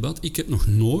maatschappelijk debat. Ik heb nog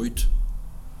nooit...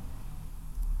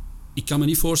 Ik kan me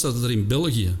niet voorstellen dat er in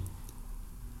België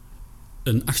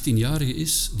een 18-jarige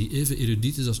is die even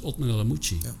erudiet is als Otman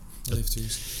Elamuchi. Ja, dat heeft u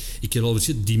eens. Ik heb al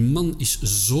gezegd, die man is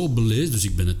zo belezen, dus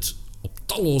ik ben het op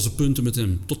talloze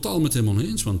punten totaal met hem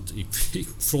oneens, want ik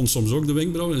frons soms ook de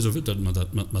wenkbrauwen en zo verder,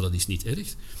 maar dat is niet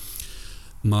erg.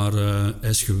 Maar hij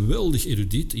is geweldig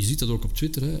erudiet. Je ziet dat ook op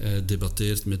Twitter. Hè. Hij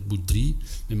debatteert met Boudry,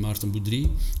 met Maarten Boudry,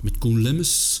 met Koen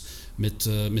Lemmens,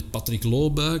 met Patrick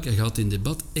Loobuik. Hij gaat in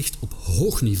debat echt op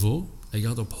hoog niveau. Hij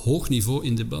gaat op hoog niveau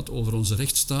in debat over onze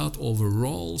rechtsstaat, over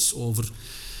Rawls, over...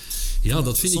 Ja,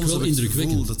 dat vind ik wel indrukwekkend. Het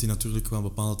gevoel dat hij natuurlijk wel een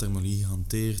bepaalde terminologie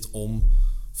hanteert om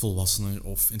volwassener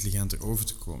of intelligenter over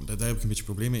te komen. Daar heb ik een beetje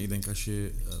probleem mee. Ik denk als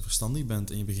je verstandig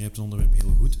bent en je begrijpt het onderwerp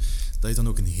heel goed, dat je dan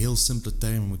ook in heel simpele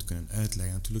termen moet kunnen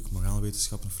uitleggen. Natuurlijk,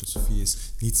 moraalwetenschap en filosofie is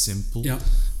niet simpel,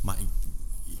 maar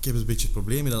ik heb een beetje het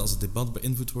probleem mee dat als het debat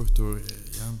beïnvloed wordt door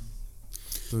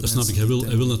dat snap ik. Hij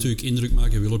wil natuurlijk indruk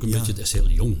maken. Hij wil ook een beetje... Hij is heel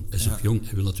jong. Hij is ook jong.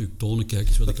 Hij wil natuurlijk tonen. Kijk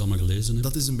eens wat ik allemaal gelezen heb.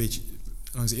 Dat is een beetje...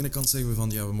 Langs de ene kant zeggen we van,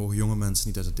 we mogen jonge mensen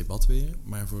niet uit het debat weren,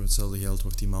 maar voor hetzelfde geld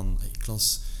wordt die man... Ik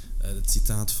las het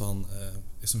citaat van...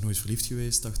 is nog nooit verliefd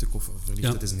geweest, dacht ik. Of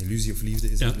verliefdheid is een illusie, of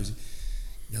liefde is een illusie.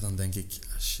 Ja, dan denk ik,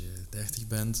 als je 30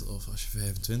 bent, of als je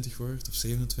 25 wordt, of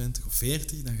 27, of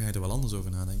 40, dan ga je er wel anders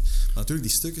over nadenken. Maar natuurlijk,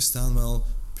 die stukken staan wel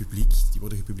publiek, die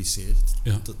worden gepubliceerd.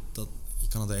 Ja.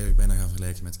 kan het eigenlijk bijna gaan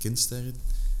vergelijken met kindsterren.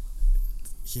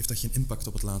 Geeft dat geen impact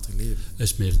op het latere leven? Hij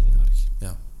is meerderjarig.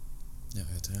 Ja,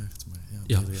 uiteraard. Maar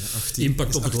Ja. 18,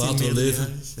 Impact op het latere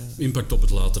leven. Ja. Impact op het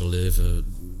latere leven.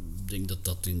 Ik denk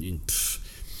dat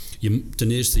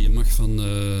ten eerste, je mag van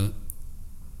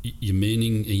je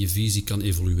mening en je visie kan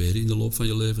evolueren in de loop van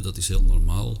je leven. Dat is heel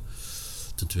normaal.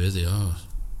 Ten tweede,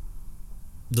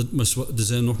 maar er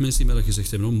zijn nog mensen die mij dat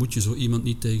gezegd hebben. Moet je zo iemand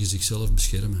niet tegen zichzelf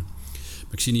beschermen?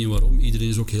 Maar ik zie niet waarom. Iedereen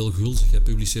is ook heel gulzig. Hij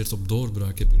publiceert op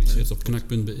Doorbraak, hij publiceert op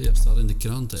knak.be, hij staat in de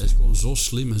kranten. Hij is gewoon zo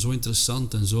slim en zo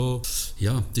interessant en zo...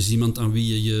 Ja, het is iemand aan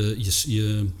wie je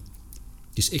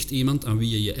het is echt iemand aan wie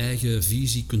je je eigen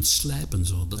visie kunt slijpen.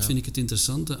 Zo. Dat vind ik het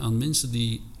interessante aan mensen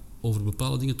die over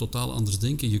bepaalde dingen totaal anders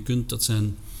denken. Dat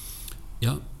zijn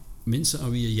mensen aan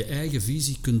wie je je eigen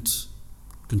visie kunt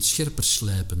scherper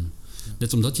slijpen. Ja.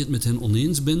 Net omdat je het met hen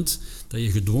oneens bent, dat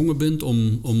je gedwongen bent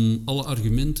om alle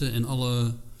argumenten en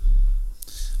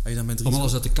om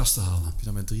alles uit de kast te halen. Heb je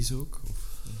dat met Dries ook? Of?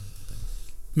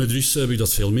 Met Dries heb ik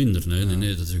dat veel minder.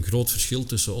 Nee, dat is een groot verschil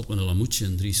tussen Otman El Amouchi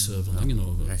en Dries van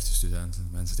Langenhoven. Rechtenstudenten,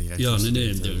 mensen die rechten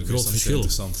een groot verschil.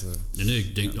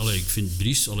 Ik denk, Ja. Ik vind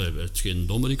Dries, het is geen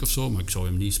dommerik of zo, maar ik zou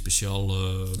hem niet speciaal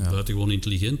buitengewoon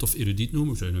intelligent of erudiet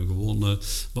noemen. Ik zou hem gewoon...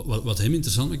 Wat hem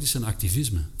interessant maakt, is zijn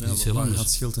activisme. Dat is heel waar anders.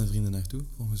 gaat Schild en Vrienden naartoe,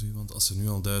 volgens u? Want als ze nu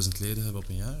al 1000 leden hebben op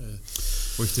een jaar,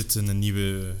 wordt dit een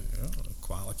nieuwe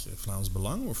kwalijke Vlaams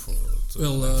Belang? Of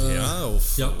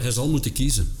hij zal moeten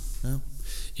kiezen. Ja.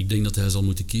 Ik denk dat hij zal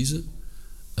moeten kiezen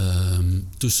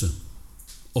tussen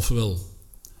ofwel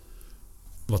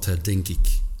wat hij denk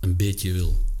ik een beetje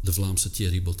wil, de Vlaamse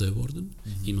Thierry Baudet worden.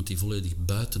 Mm-hmm. Iemand die volledig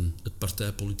buiten het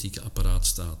partijpolitieke apparaat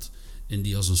staat en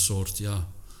die als een soort,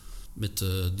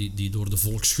 die door de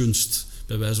volksgunst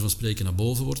bij wijze van spreken naar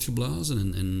boven wordt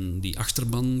geblazen en die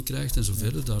achterban krijgt en zo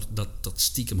verder. Dat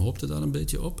stiekem hoopt hij daar een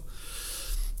beetje op.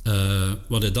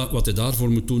 Wat hij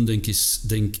daarvoor moet doen,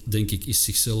 denk ik, is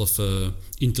zichzelf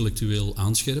intellectueel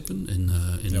aanscherpen.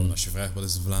 Want als je vraagt wat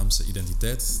is de Vlaamse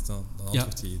identiteit, dan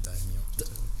antwoordt hij daar niet op.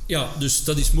 Ja, dus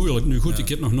dat is moeilijk. Nu goed, ik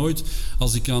heb nog nooit,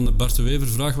 als ik aan Bart de Wever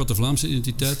vraag wat de Vlaamse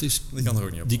identiteit is, die kan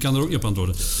er ook niet op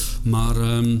antwoorden.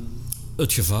 Maar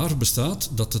het gevaar bestaat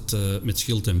dat het met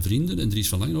Schild en Vrienden en Dries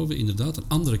van Langenhoven inderdaad een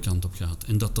andere kant op gaat.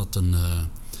 En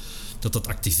dat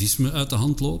activisme uit de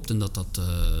hand loopt en dat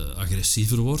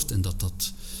agressiever wordt en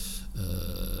dat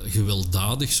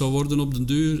gewelddadig zou worden op den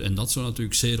duur. En dat zou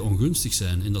natuurlijk zeer ongunstig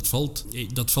zijn. En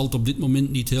dat valt op dit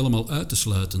moment niet helemaal uit te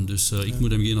sluiten. Dus ik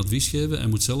moet hem geen advies geven.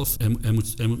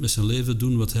 Hij moet met zijn leven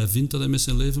doen wat hij vindt dat hij met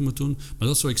zijn leven moet doen. Maar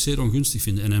dat zou ik zeer ongunstig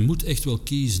vinden. En hij moet echt wel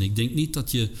kiezen. Ik denk niet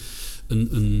dat je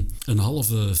een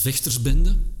halve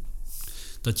vechtersbende...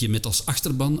 dat je met als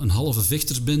achterban een halve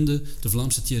vechtersbende de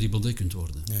Vlaamse Thierry Baudet kunt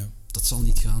worden. Ja. Dat zal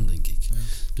niet gaan, denk ik. Ja.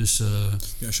 Dus,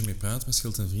 als je mee praat met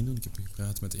Schild en Vrienden, ik heb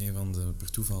gepraat met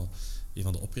per toeval een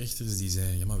van de oprichters, die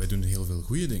zei, wij doen heel veel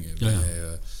goede dingen.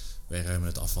 Wij ruimen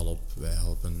het afval op, wij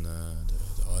helpen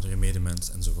de oudere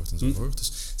medemens, enzovoort.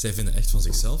 Dus zij vinden echt van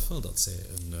zichzelf wel dat zij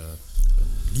een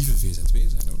lieve VZW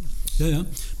zijn, hoor. Ja,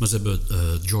 maar ze hebben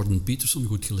Jordan Peterson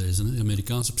goed gelezen, hè? De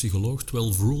Amerikaanse psycholoog,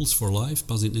 12 Rules for Life,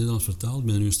 pas in het Nederlands vertaald. Ik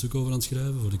ben er nu een stuk over aan het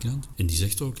schrijven voor de krant. En die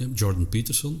zegt ook, Jordan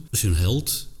Peterson is een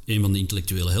held, een van de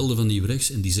intellectuele helden van Nieuw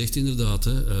Rechts, en die zegt inderdaad,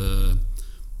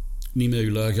 niet met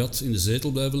uw lui gat in de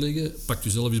zetel blijven liggen, pak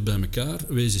jezelf eens bij elkaar,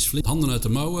 wees eens flink, handen uit de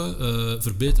mouwen,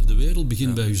 verbeter de wereld,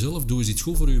 begin bij jezelf, doe eens iets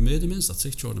goed voor uw medemens, dat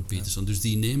zegt Jordan Peterson. Dus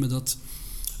die nemen dat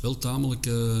wel tamelijk...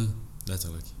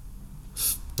 letterlijk.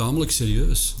 Tamelijk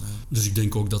serieus. Ja. Dus ik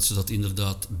denk ook dat ze dat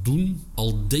inderdaad doen.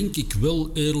 Al denk ik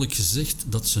wel eerlijk gezegd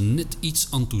dat ze net iets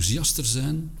enthousiaster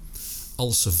zijn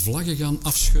als ze vlaggen gaan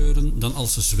afscheuren dan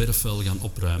als ze zwerfvuil gaan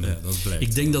opruimen. Ja, dat blijkt.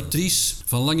 Ik denk dat Dries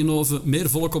van Langenhoven meer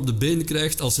volk op de benen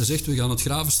krijgt als hij zegt we gaan het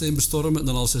Gravensteen bestormen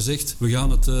dan als hij zegt we gaan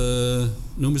het,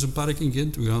 noem eens een park in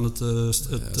Gent, we gaan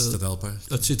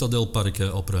het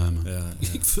Citadelpark opruimen. Ja.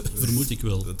 Vermoed ik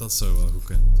wel. Dat zou wel goed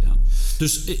kunnen. Ja.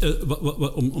 Dus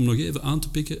om nog even aan te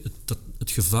pikken,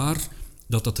 het gevaar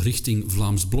dat richting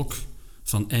Vlaams Blok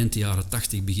van eind jaren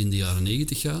 80, begin de jaren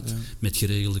 90 gaat, met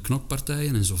geregelde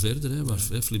knokpartijen en zo verder, hè, waar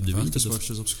Flip de Winter...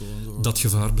 op school, dat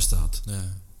gevaar bestaat.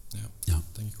 Ja,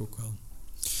 denk ik ook wel.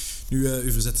 Nu,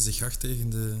 u verzette zich hard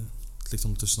tegen het ligt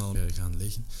ondertussen al gaan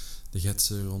liggen, de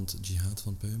getsen rond Jihad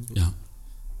van Puimbroek. Ja.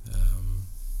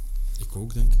 Ik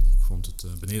ook, denk ik. Ik vond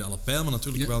het beneden alle pijl, maar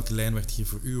natuurlijk welke lijn werd hier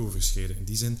voor u overschreden? In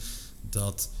die zin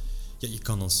dat je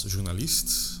kan als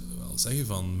journalist wel zeggen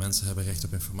van mensen hebben recht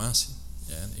op informatie.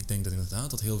 Ja, en ik denk dat inderdaad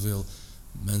dat heel veel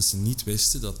mensen niet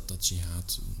wisten dat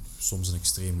Jihad soms een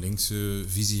extreem linkse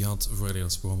visie had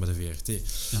voordat ze begon bij de VRT.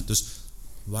 Ja. Dus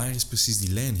waar is precies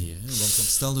die lijn hier? Hè? Want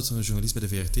stel dat een journalist bij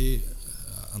de VRT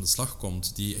aan de slag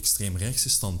komt, die extreemrechtse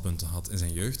standpunten had in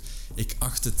zijn jeugd, ik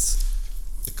acht het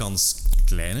de kans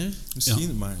kleiner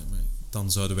misschien, maar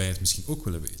dan zouden wij het misschien ook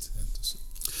willen weten. Dus.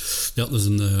 Ja, dat is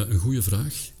een goede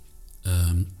vraag.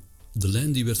 De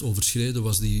lijn die werd overschreden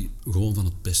was die gewoon van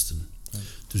het pesten. Ja.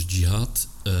 Dus Jihad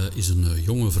is een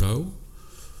jonge vrouw,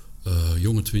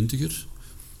 jonge 20er.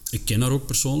 Ik ken haar ook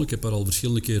persoonlijk, ik heb haar al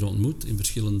verschillende keren ontmoet in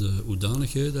verschillende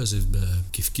hoedanigheden. Ze heeft bij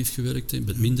Kif Kif gewerkt, bij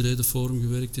het Minderhedenforum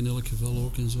gewerkt in elk geval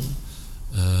ook en zo.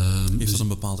 Heeft dat een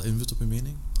bepaalde invloed op uw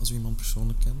mening, als u iemand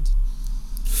persoonlijk kent?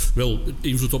 Wel,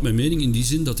 invloed op mijn mening in die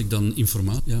zin dat ik dan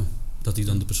dat ik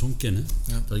dan de persoon ken, hè?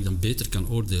 Ja. Dat ik dan beter kan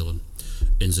oordelen.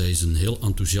 En zij is een heel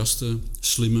enthousiaste,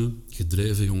 slimme,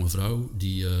 gedreven jonge vrouw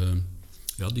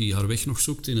die haar weg nog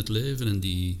zoekt in het leven en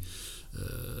die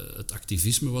het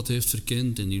activisme wat heeft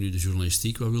verkend en die nu de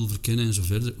journalistiek wat wil verkennen en zo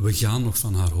verder. We gaan nog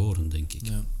van haar horen, denk ik.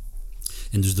 Ja.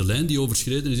 En dus de lijn die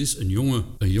overschreden is een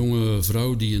jonge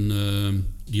vrouw die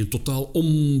een totaal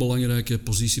onbelangrijke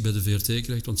positie bij de VRT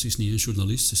krijgt, want ze is niet eens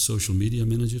journalist, ze is social media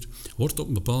manager, wordt op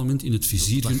een bepaald moment in het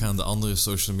vizier... Dat gaan de andere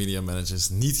social media managers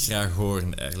niet graag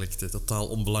horen, eigenlijk, de totaal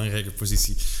onbelangrijke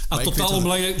positie. Totaal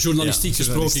onbelangrijk, journalistiek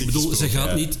gesproken. Ik bedoel, zij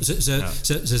gaat niet...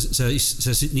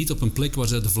 Zij zit niet op een plek waar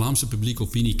zij de Vlaamse publieke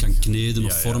opinie kan kneden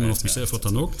of vormen of besef, wat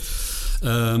dan ook.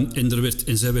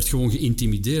 En zij werd gewoon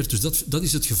geïntimideerd. Dus dat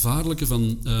is het gevaarlijke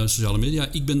van sociale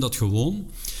media. Ik ben dat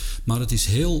gewoon, maar het is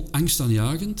heel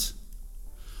angstaanjagend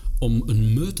om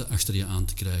een meute achter je aan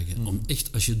te krijgen. Om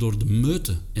echt, als je door de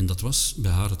meute, en dat was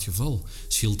bij haar het geval,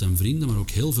 Schild en Vrienden, maar ook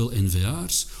heel veel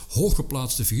N-VA'ers,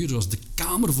 hooggeplaatste figuren zoals de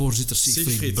Kamervoorzitter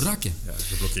Siegfried Brakke,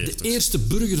 de eerste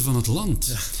burger van het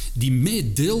land, die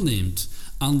mee deelneemt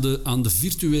aan de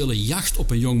virtuele jacht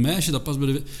op een jong meisje, dat past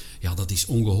bij de... Ja, dat is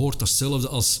ongehoord. Dat is hetzelfde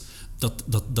als dat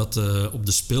op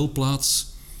de speelplaats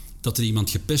dat er iemand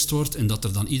gepest wordt en dat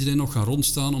er dan iedereen nog gaat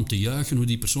rondstaan om te juichen hoe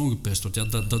die persoon gepest wordt. Ja,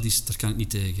 daar kan ik niet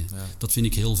tegen. Ja. Dat vind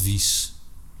ik heel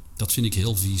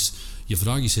vies. Je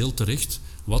vraag is heel terecht.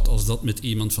 Wat als dat met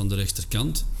iemand van de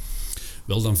rechterkant?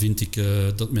 Wel, dan vind ik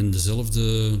dat men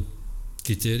dezelfde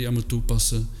criteria moet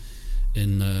toepassen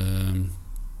en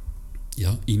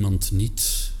iemand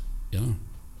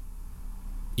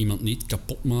niet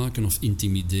kapot maken of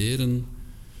intimideren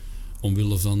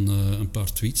omwille van een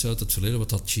paar tweets uit het verleden.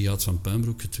 Wat had Tjiaat van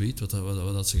Puinbroek getweet? Wat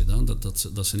had ze gedaan?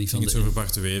 Dat ze niet van de over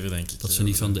Bart de Wever, denk ik. Dat ze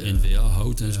niet van de N-VA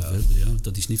houdt en zo verder. Ja.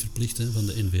 Dat is niet verplicht, hè, van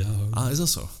de N-VA houden. Ah, is dat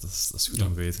zo? Dat is goed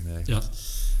om te weten, eigenlijk.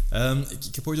 Ja.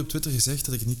 Ik heb ooit op Twitter gezegd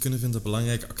dat ik het niet kunnen vinden dat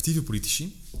belangrijke actieve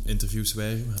politici interviews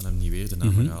weigeren. We gaan hem niet weer de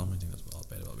naam herhalen, maar ik denk dat we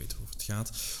allebei wel weten waarover het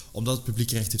gaat. Omdat het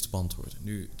publiek recht heeft op antwoorden.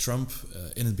 Nu, Trump,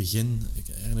 in het begin, ik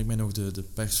herinner mij nog de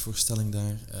persvoorstelling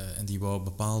daar, en die wou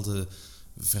bepaalde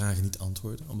vragen niet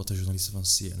antwoorden, omdat de journalisten van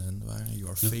CNN waren. You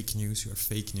are fake news, you are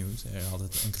fake news. Hij had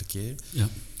het enkele keer. Ja.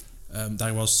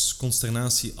 Daar was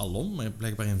consternatie alom, maar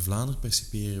blijkbaar in Vlaanderen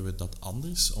perciperen we dat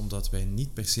anders, omdat wij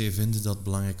niet per se vinden dat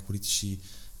belangrijke politici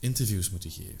interviews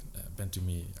moeten geven. Bent u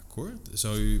mee akkoord?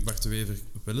 Zou u Bart de Wever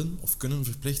willen of kunnen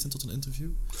verplichten tot een interview?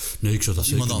 Nee, ik zou dat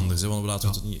iemand anders, hè? Want we laten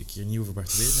het een keer niet over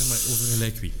Bart de Wever, maar over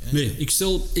gelijk wie. Hè?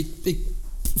 Nee,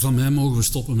 van mij mogen we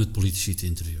stoppen met politici te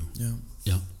interviewen.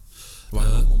 Ja.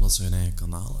 Waarom? Omdat ze hun eigen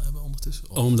kanaal hebben ondertussen?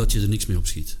 Of? Omdat je er niks mee op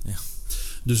schiet. Ja.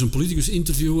 Dus een politicus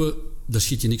interviewen, daar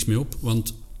schiet je niks mee op,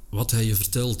 want wat hij je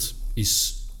vertelt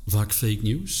is vaak fake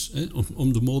news, hè,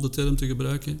 om de modeterm te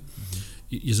gebruiken. Mm-hmm.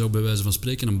 Je zou bij wijze van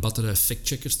spreken een batterij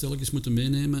factcheckers telkens moeten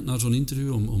meenemen naar zo'n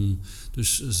interview.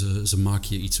 Dus ze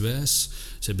maken je iets wijs.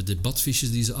 Ze hebben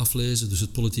debatfiches die ze aflezen. Dus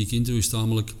het politieke interview is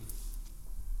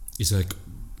eigenlijk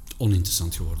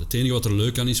oninteressant geworden. Het enige wat er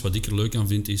leuk aan is, wat ik er leuk aan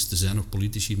vind, is er zijn nog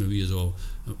politici met wie je zo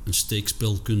een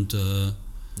steekspel kunt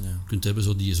hebben,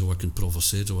 zo, die je zo wat kunt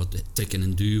provoceren, zo wat trekken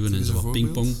en duwen en zo wat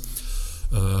pingpong.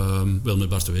 Wel, met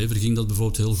Bart de Wever ging dat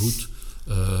bijvoorbeeld heel goed.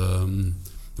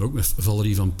 Maar ook met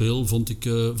Valerie van Peel vond ik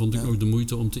nog de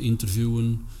moeite om te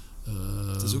interviewen.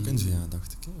 Het is ook N-VA,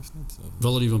 dacht ik, of niet?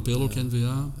 Valerie van Peel ook N-VA.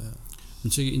 Ja. Ik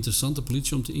moet zeggen, interessante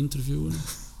politie om te interviewen.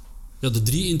 Ja, de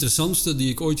 3 interessantste die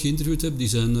ik ooit geïnterviewd heb, die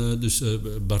zijn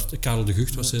Karel de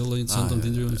Gucht was heel interessant aan het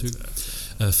interviewen natuurlijk.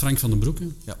 Frank van den Broeke.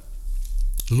 Ja.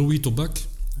 Louis Tobak.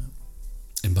 Ja.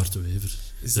 En Bart de Wever.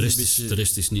 De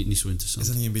rest is niet zo interessant. Is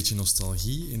dat niet een beetje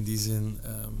nostalgie? In die zin,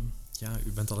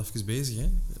 u bent al even bezig, hè?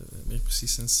 Meer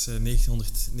precies sinds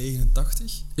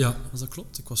 1989. Ja. Als dat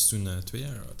klopt. Ik was toen 2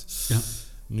 jaar oud. Ja.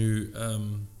 Nu,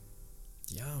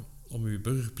 om uw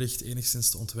burgerplicht enigszins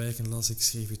te ontwijken,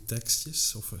 schreef u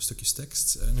tekstjes, of stukjes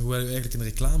tekst. En hoewel u eigenlijk in de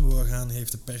reclame wou gaan,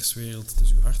 heeft de perswereld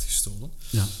dus uw hart gestolen.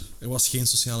 Ja. Er was geen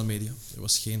sociale media, er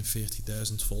was geen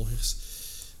 40.000 volgers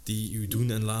die u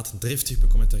doen en laten driftig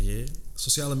becommentariëren.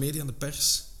 Sociale media en de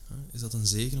pers Is dat een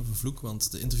zegen of een vloek?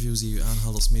 Want de interviews die u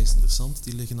aanhaalt als meest interessant,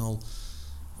 die liggen al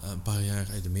een paar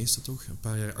jaar, de meeste toch, een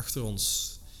paar jaar achter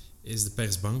ons. Is de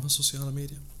pers bang van sociale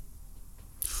media?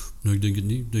 Nou, ik denk het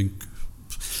niet.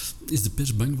 Is de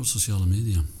pers bang van sociale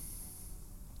media?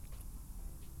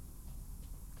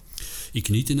 Ik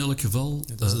niet in elk geval.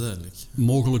 Ja, dat is duidelijk.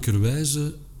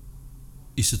 Mogelijkerwijze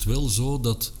is het wel zo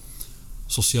dat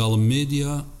sociale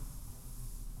media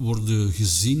worden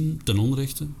gezien ten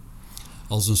onrechte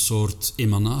als een soort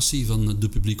emanatie van de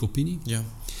publieke opinie. Ja.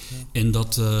 En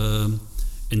dat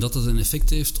het een effect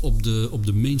heeft op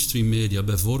de mainstream media.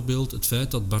 Bijvoorbeeld het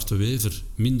feit dat Bart de Wever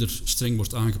minder streng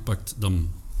wordt aangepakt dan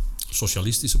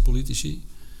socialistische politici.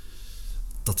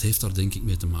 Dat heeft daar denk ik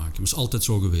mee te maken. Maar het is altijd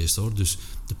zo geweest, hoor. Dus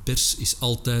de pers is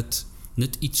altijd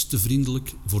net iets te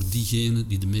vriendelijk voor diegene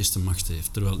die de meeste macht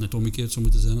heeft. Terwijl het net omgekeerd zou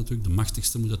moeten zijn natuurlijk. De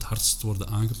machtigste moet het hardst worden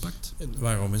aangepakt. En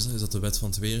waarom is dat? Is dat de wet van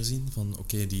het weerzien? Van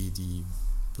oké, die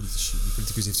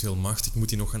politicus heeft veel macht, ik moet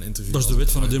die nog gaan interviewen. Dat is de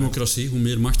wet van de democratie. Hoe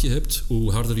meer macht je hebt,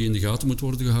 hoe harder je in de gaten moet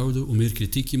worden gehouden, hoe meer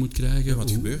kritiek je moet krijgen. Ja, maar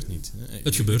het gebeurt niet. Hè?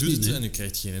 Het gebeurt niet, nee. En u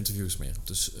krijgt geen interviews meer.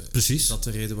 Dus Precies. is dat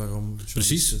de reden waarom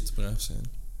journalisten te braaf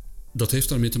zijn? Dat heeft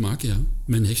daarmee te maken, ja.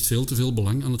 Men hecht veel te veel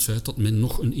belang aan het feit dat men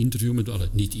nog een interview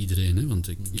met... niet iedereen, hè, want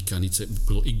ik kan niet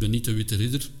zeggen... Ik ben niet de witte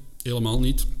ridder, helemaal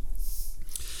niet.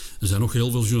 Er zijn nog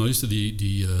heel veel journalisten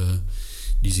die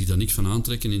zich daar niks van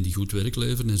aantrekken en die goed werk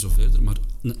leveren en zo verder. Maar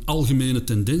een algemene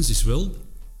tendens is wel...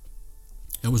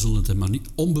 Ja, we zullen het maar niet...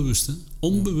 Onbewust, hè.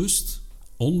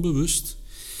 Onbewust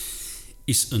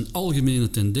is een algemene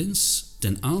tendens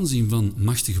ten aanzien van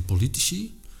machtige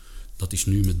politici. Dat is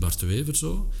nu met Bart de Wever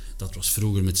zo. Dat was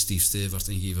vroeger met Steve Stevaert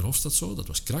en Guy Verhofstadt zo. Dat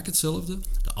was krak hetzelfde.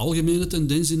 De algemene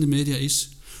tendens in de media is...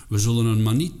 We zullen er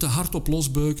maar niet te hard op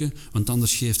losbeuken, want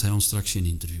anders geeft hij ons straks geen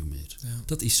interview meer. Ja.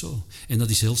 Dat is zo. En dat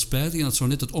is heel spijtig en dat zou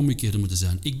net het omgekeerde moeten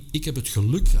zijn. Ik heb het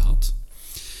geluk gehad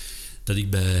dat ik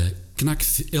bij KNAK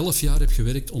 11 jaar heb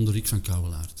gewerkt onder Rick van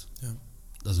Kouwelaert. Ja.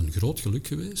 Dat is een groot geluk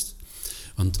geweest.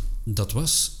 Want dat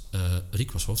was...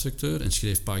 Rick was hoofdredacteur en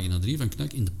schreef pagina 3 van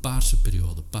KNAK in de paarse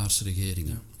periode, paarse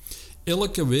regeringen. Ja.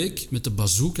 Elke week met de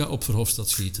bazooka op Verhofstadt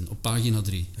schieten, op pagina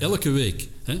 3. Ja. Elke week.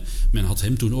 Hè. Men had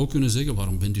hem toen ook kunnen zeggen,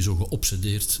 waarom bent u zo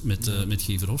geobsedeerd met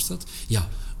Guy Verhofstadt? Ja,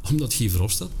 omdat Guy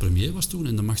Verhofstadt premier was toen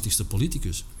en de machtigste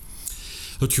politicus.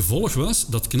 Het gevolg was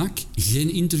dat KNAK geen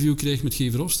interview kreeg met Guy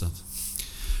Verhofstadt.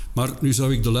 Maar nu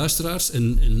zou ik de luisteraars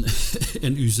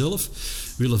en u zelf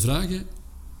willen vragen...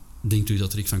 Denkt u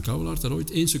dat Rick van Kouwelaert daar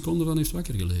ooit 1 seconde van heeft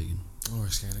wakker gelegen? Oh,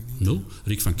 waarschijnlijk niet. No,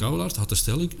 Rick van Kouwelaert had de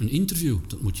stelling, een interview,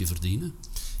 dat moet je verdienen.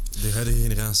 De huidige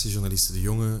generatie journalisten,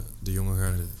 de jonge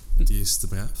garde, die is te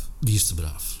braaf? Die is te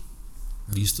braaf.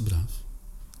 Ja. Die is te braaf.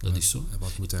 Dat is zo. En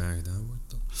wat moet daaraan gedaan worden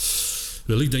dan?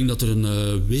 Wel, ik denk dat er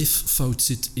een weeffout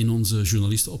zit in onze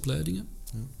journalistenopleidingen.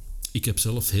 Ja. Ik heb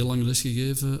zelf heel lang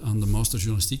lesgegeven aan de master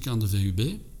journalistiek aan de VUB.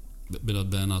 Ik heb dat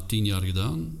bijna 10 jaar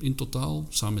gedaan in totaal,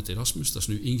 samen met Erasmus. Dat is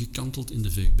nu ingekanteld in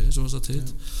de VUB, zoals dat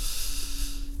heet.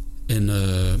 Ja. En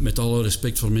met alle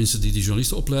respect voor mensen die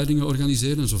journalistenopleidingen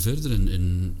organiseren en zo verder.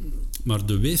 Maar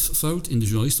de weeffout in de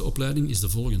journalistenopleiding is de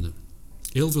volgende.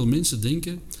 Heel veel mensen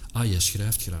denken, jij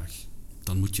schrijft graag.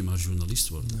 Dan moet je maar journalist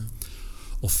worden. Ja.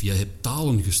 Of jij hebt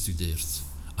talen gestudeerd.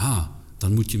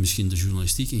 Dan moet je misschien de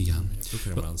journalistiek ingaan. Je hebt ook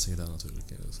Germaans gedaan natuurlijk.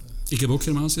 Hè. Dus, ik heb ook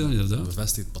Germaans gedaan, inderdaad.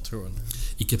 Bevestigd patroon. Hè.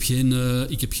 Ik heb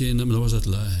geen... Maar dat was uit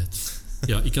luiheid.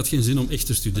 Ja, ik had geen zin om echt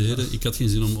te studeren. Ik had geen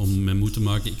zin om mijn moed te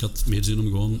maken. Ik had meer zin om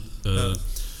gewoon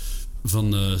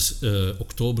van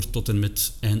oktober tot en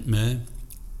met eind mei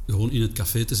gewoon in het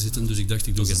café te zitten. Dus ik dacht,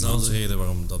 ik doe het. Dat is de reden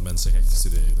waarom dat mensen rechten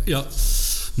studeren. Denk ik. Ja,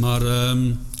 maar...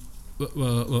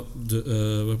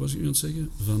 wat was ik nu aan het zeggen?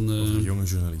 Over jonge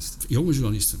journalisten. Jonge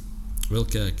journalisten. Wel,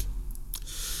 kijk.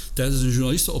 Tijdens een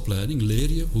journalistenopleiding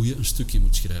leer je hoe je een stukje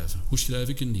moet schrijven. Hoe schrijf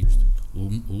ik een nieuwstuk?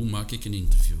 Hoe maak ik een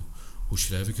interview? Hoe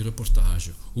schrijf ik een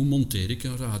reportage? Hoe monteer ik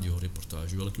een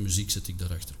radioreportage? Welke muziek zet ik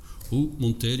daarachter? Hoe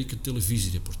monteer ik een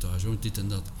televisiereportage? Dit en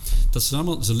dat. Dat zijn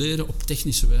allemaal, ze leren op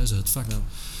technische wijze het vak. Ja.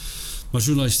 Maar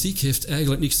journalistiek heeft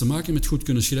eigenlijk niks te maken met goed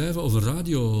kunnen schrijven of een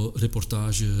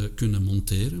radioreportage kunnen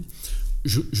monteren.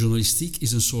 Journalistiek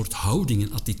is een soort houding,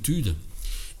 een attitude.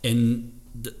 En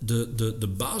de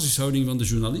basishouding van de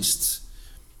journalist,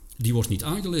 die wordt niet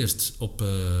aangeleerd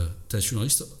tijdens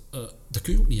journalisten. Dat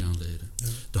kun je ook niet aanleren. Ja.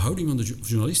 De houding van de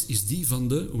journalist is die van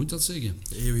de, hoe moet dat zeggen?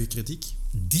 De eeuwige kritiek?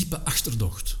 Diepe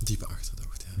achterdocht. Diepe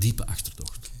achterdocht, ja. Diepe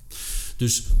achterdocht. Okay.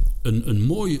 Dus een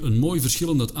mooi verschil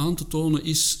om dat aan te tonen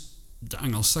is de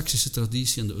Angelsaksische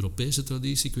traditie en de Europese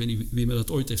traditie. Ik weet niet wie me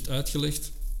dat ooit heeft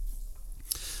uitgelegd.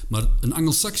 Maar een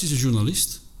Angelsaksische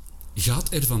journalist gaat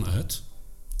ervan uit,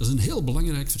 dat is een heel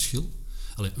belangrijk verschil,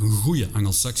 een goede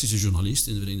Anglo-Saxische journalist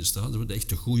in de Verenigde Staten, de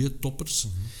echte goede toppers,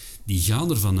 die gaan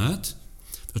ervan uit.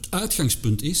 Het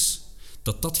uitgangspunt is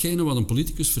dat datgene wat een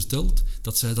politicus vertelt,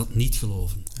 dat zij dat niet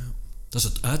geloven. Ja. Dat is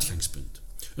het uitgangspunt.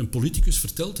 Een politicus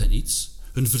vertelt hen iets.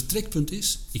 Hun vertrekpunt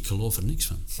is, ik geloof er niks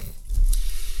van.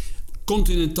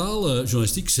 Continentale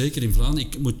journalistiek, zeker in Vlaanderen,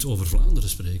 ik moet over Vlaanderen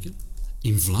spreken.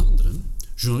 In Vlaanderen,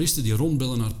 journalisten die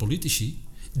rondbellen naar politici,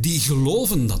 die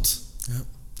geloven dat. Ja.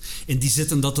 En die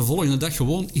zetten dat de volgende dag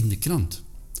gewoon in de krant.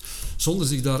 Zonder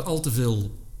zich daar al te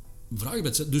veel vragen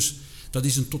bij te zetten. Dus dat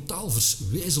is een totaal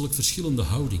wezenlijk verschillende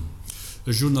houding.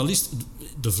 Een journalist,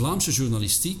 de Vlaamse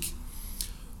journalistiek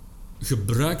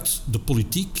gebruikt de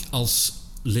politiek als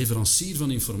leverancier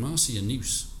van informatie en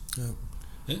nieuws. Ja.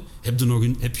 Heb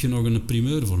je nog een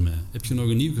primeur voor mij? Heb je nog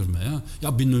een nieuw voor mij?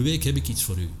 Ja, binnen een week heb ik iets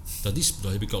voor u. Dat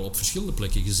heb ik al op verschillende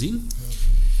plekken gezien. Ja.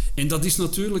 En dat is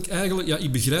natuurlijk eigenlijk... Ja,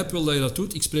 ik begrijp wel dat je dat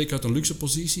doet. Ik spreek uit een luxe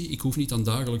positie. Ik hoef niet aan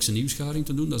dagelijkse nieuwsgaring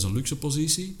te doen. Dat is een luxe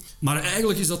positie. Maar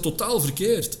eigenlijk is dat totaal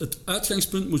verkeerd. Het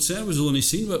uitgangspunt moet zijn... We zullen eens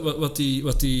zien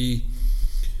wat die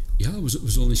ja, we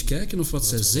zullen eens kijken of wat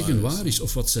zij zeggen waar is.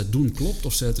 Of wat zij doen klopt.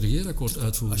 Of zij het regeerakkoord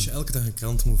uitvoeren. Als je elke dag een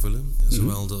krant moet vullen...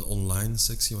 Zowel de online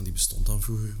sectie, want die bestond dan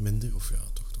vroeger minder. Of ja,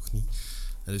 toch niet.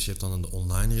 Dus je hebt dan de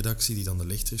online redactie die dan de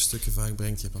lichtere stukken vaak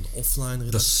brengt. Je hebt dan de offline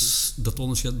redactie. Dat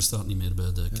onderscheid bestaat niet meer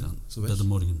bij de krant. Bij de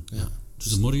Morgen. Ja.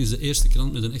 Dus de Morgen is de eerste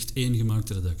krant met een echt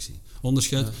eengemaakte redactie.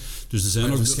 Onderscheid. Ja. Dus er zijn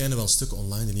maar er verschijnen wel stukken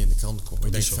online die niet in de krant komen.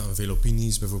 Ik denk van veel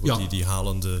opinies bijvoorbeeld, die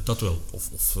halen de... Dat wel.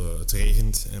 Of het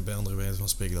regent, en bij andere wijze van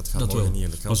spreken, dat gaat morgen niet in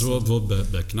de krant. Maar zo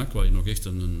bijvoorbeeld bij KNAK, waar je nog echt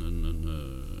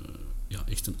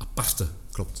echt een aparte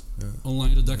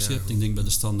online redactie hebt. Ik denk bij de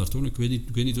Standaard ook. Ik weet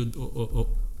niet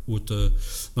hoe het...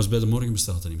 maar bij de Morgen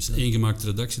bestaat er niet. Het is een eengemaakte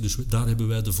redactie, dus daar hebben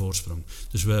wij de voorsprong.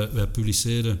 Dus wij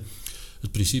publiceren...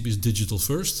 Het principe is digital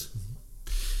first.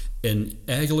 En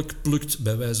eigenlijk plukt,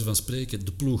 bij wijze van spreken,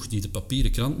 de ploeg die de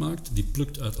papieren krant maakt, die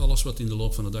plukt uit alles wat in de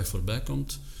loop van de dag voorbij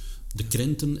komt, de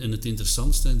krenten en het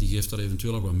interessantste, en die geeft daar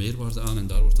eventueel nog wat meerwaarde aan, en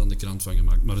daar wordt dan de krant van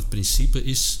gemaakt. Maar het principe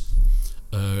is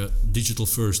digital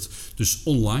first. Dus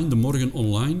online, de Morgen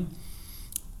online,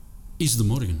 is de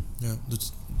Morgen. Ja,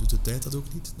 doet de tijd dat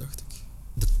ook niet, dacht ik?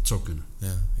 Dat zou kunnen.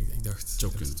 Ja, ik dacht het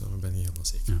wel, maar ik ben niet helemaal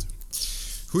zeker. Ja.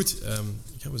 Goed,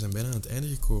 we zijn bijna aan het einde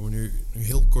gekomen. Nu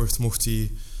heel kort mocht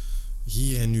hij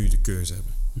hier en nu de keuze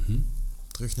hebben. Mm-hmm.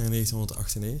 Terug naar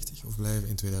 1998 of blijven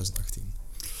in 2018?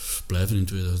 Blijven in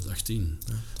 2018.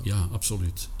 Ja,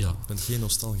 absoluut. Ja. Je bent geen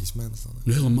nostalgisch mens dan?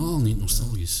 Nee, helemaal niet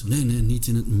nostalgisch. Ja. Nee, niet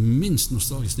in het minst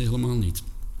nostalgisch. Nee, helemaal niet.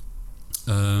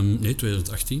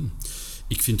 2018.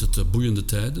 Ik vind het boeiende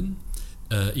tijden.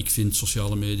 Ik vind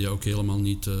sociale media ook helemaal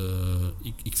niet...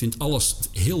 Ik vind alles,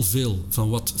 heel veel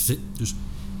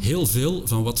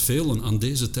van wat velen aan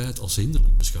deze tijd als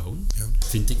hinderlijk beschouwen,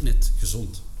 vind ik net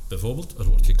gezond. Bijvoorbeeld, er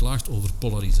wordt geklaagd over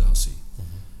polarisatie.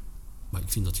 Maar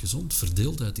ik vind dat gezond.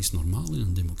 Verdeeldheid is normaal in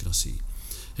een democratie.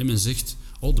 En men zegt,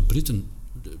 de Britten,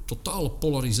 de totale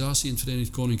polarisatie in het Verenigd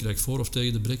Koninkrijk voor of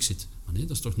tegen de Brexit. Maar nee,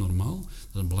 dat is toch normaal? Dat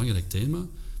is een belangrijk thema.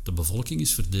 De bevolking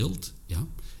is verdeeld, ja.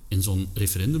 En zo'n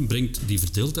referendum brengt die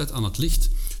verdeeldheid aan het licht.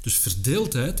 Dus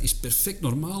verdeeldheid is perfect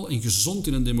normaal en gezond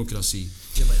in een democratie.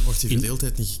 Ja, maar wordt die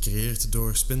verdeeldheid niet gecreëerd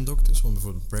door spindokters? Want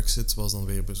bijvoorbeeld Brexit was dan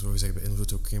weer zogezegd beïnvloed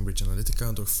door Cambridge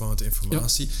Analytica, door foute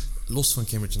informatie. Ja. Los van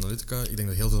Cambridge Analytica, ik denk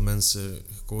dat heel veel mensen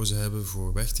gekozen hebben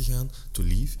voor weg te gaan, to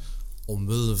leave,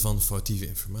 omwille van foutieve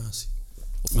informatie.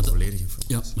 Of volledige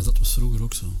informatie. Ja, maar dat was vroeger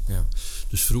ook zo. Ja.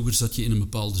 Dus vroeger zat je in een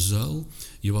bepaalde zuil.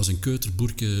 Je was een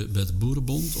keuterboerke bij de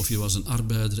Boerenbond. Of je was een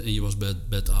arbeider en je was bij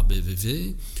het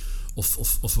ABVV.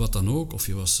 Of wat dan ook. Of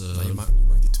je was... Maar je mag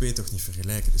die twee toch niet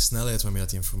vergelijken. De snelheid waarmee dat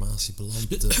die informatie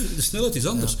belandt. De snelheid is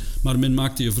anders. Ja. Maar men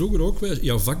maakte je vroeger ook weer...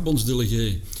 Jouw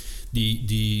vakbondsdelegé,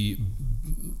 die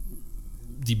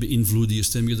beïnvloedde je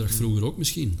stemgedrag vroeger ook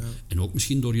misschien. Ja. En ook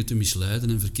misschien door je te misleiden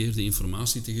en verkeerde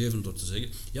informatie te geven, door te zeggen...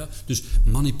 Ja, dus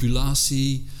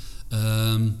manipulatie,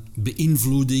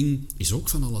 beïnvloeding is ook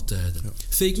van alle tijden. Ja.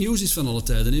 Fake news is van alle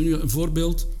tijden. Neem nu een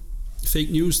voorbeeld.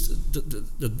 Fake news,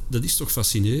 dat is toch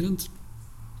fascinerend?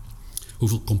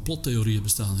 Hoeveel complottheorieën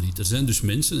bestaan er niet? Er zijn dus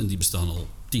mensen, en die bestaan al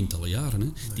tientallen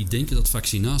jaren, die denken dat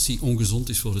vaccinatie ongezond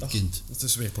is voor het kind. Dat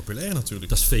is weer populair natuurlijk.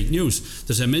 Dat is fake news.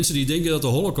 Er zijn mensen die denken dat de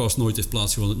Holocaust nooit heeft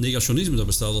plaatsgevonden. Het negationisme, dat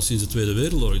bestaat al sinds de Tweede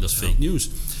Wereldoorlog. Dat is fake news.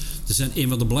 Er zijn een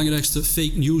van de belangrijkste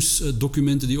fake news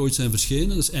documenten die ooit zijn verschenen.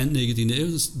 Dat is eind 19e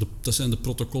eeuw. Dat zijn de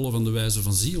protocollen van de Wijze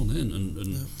van Zion.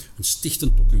 Een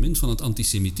stichtend document van het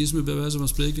antisemitisme, bij wijze van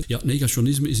spreken. Ja,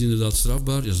 negationisme is inderdaad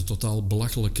strafbaar. Dat is een totaal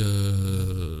belachelijke...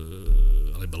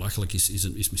 belachelijk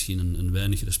is misschien een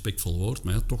weinig respectvol woord,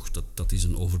 maar ja, toch, dat is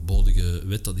een overbodige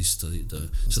wet. Dat is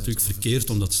natuurlijk verkeerd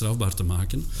om dat strafbaar te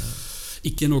maken. Ja.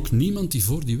 Ik ken ook niemand die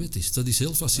voor die wet is. Dat is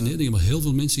heel fascinerend. Ik heb heel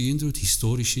veel mensen geïnterviewd,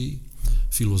 historici,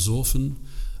 filosofen,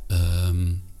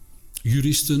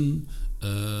 juristen.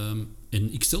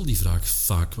 En ik stel die vraag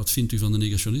vaak, wat vindt u van de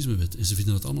negationismewet? En ze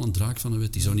vinden dat allemaal een draak van een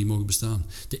wet, die zou niet mogen bestaan.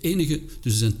 Dus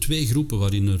er zijn 2 groepen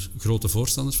waarin er grote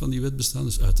voorstanders van die wet bestaan.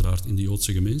 Dus uiteraard in de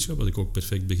Joodse gemeenschap, wat ik ook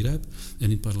perfect begrijp, en in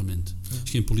het parlement. Er is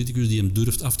geen politicus die hem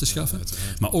durft af te schaffen.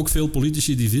 Maar ook veel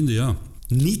politici die vinden,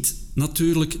 niet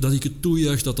natuurlijk dat ik het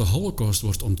toejuich dat de Holocaust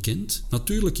wordt ontkend.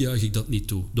 Natuurlijk juich ik dat niet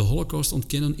toe. De Holocaust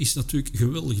ontkennen is natuurlijk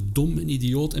geweldig dom en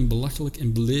idioot en belachelijk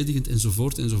en beledigend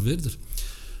enzovoort en zo verder.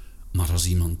 Maar als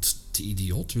iemand de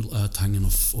idioot wil uithangen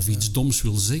of iets doms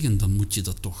wil zeggen, dan moet je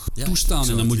dat toch toestaan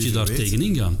en dan moet je daar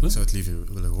tegenin gaan. Ik zou het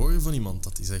liever willen horen van iemand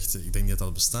dat hij zegt, ik denk dat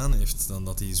dat bestaan heeft, dan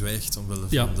dat hij zwijgt omwille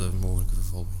van de mogelijke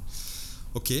vervolging.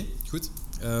 Oké, goed.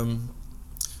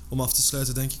 Om af te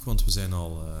sluiten, denk ik, want we zijn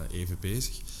al even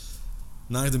bezig.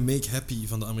 Naar de Make Happy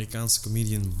van de Amerikaanse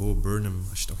comedian Bo Burnham.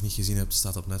 Als je het nog niet gezien hebt,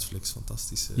 staat op Netflix.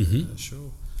 Fantastische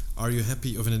show. Are You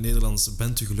Happy? Of in het Nederlands,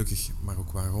 bent u gelukkig? Maar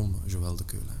ook waarom, Joël de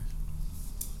Keulaar?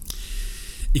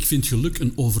 Ik vind geluk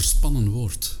een overspannen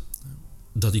woord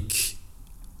dat ik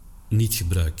niet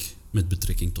gebruik met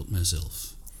betrekking tot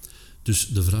mijzelf. Dus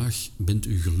de vraag, bent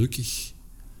u gelukkig?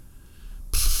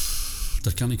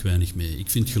 Daar kan ik weinig mee. Ik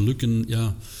vind geluk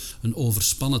een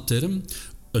overspannen term.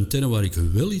 Een term waar ik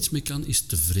wel iets mee kan, is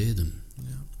tevreden.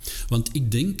 Ja. Want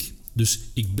ik denk,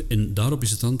 en daarop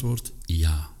is het antwoord,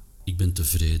 ja, ik ben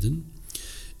tevreden.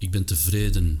 Ik ben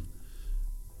tevreden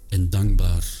en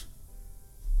dankbaar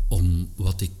om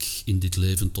wat ik in dit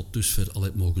leven tot dusver al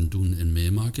heb mogen doen en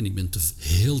meemaken. Ik ben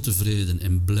heel tevreden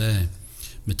en blij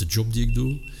met de job die ik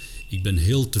doe. Ik ben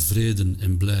heel tevreden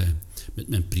en blij met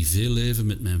mijn privéleven,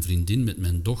 met mijn vriendin, met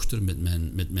mijn dochter,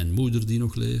 met mijn moeder die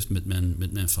nog leeft,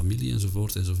 met mijn familie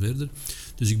enzovoort en zo verder.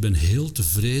 Dus ik ben heel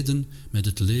tevreden met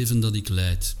het leven dat ik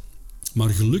leid. Maar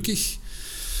gelukkig,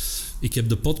 ik heb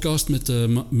de podcast met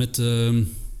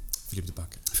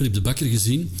Philippe de Bakker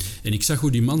gezien en ik zag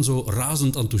hoe die man zo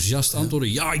razend enthousiast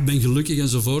antwoordde, ja, ik ben gelukkig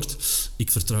enzovoort.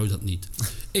 Ik vertrouw dat niet.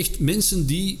 Echt, mensen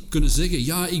die kunnen zeggen,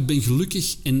 ja, ik ben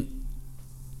gelukkig en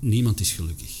niemand is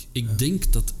gelukkig. Ik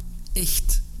denk dat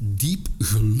echt diep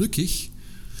gelukkig,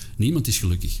 niemand is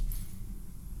gelukkig.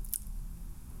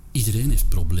 Iedereen heeft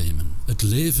problemen. Het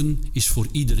leven is voor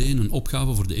iedereen een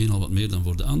opgave, voor de een al wat meer dan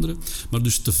voor de andere. Maar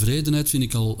dus tevredenheid vind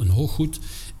ik al een hooggoed.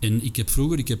 En ik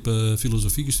heb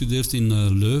filosofie gestudeerd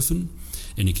in Leuven.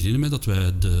 En ik herinner me dat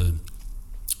wij de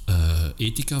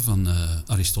ethica van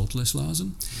Aristoteles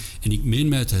lazen. En ik meen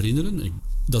mij te herinneren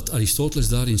dat Aristoteles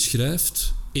daarin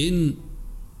schrijft, 1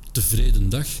 tevreden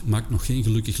dag maakt nog geen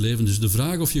gelukkig leven. Dus de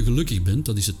vraag of je gelukkig bent,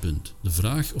 dat is het punt. De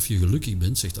vraag of je gelukkig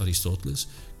bent, zegt Aristoteles,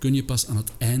 kun je pas aan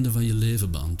het einde van je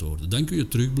leven beantwoorden. Dan kun je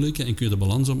terugblikken en kun je de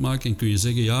balans opmaken en kun je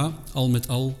zeggen, ja, al met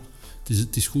al,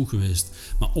 het is goed geweest.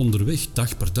 Maar onderweg,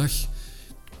 dag per dag,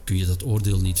 kun je dat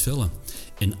oordeel niet vellen.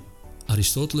 En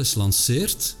Aristoteles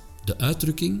lanceert de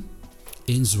uitdrukking,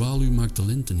 1 zwaluw maakt de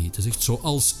lente niet. Hij zegt,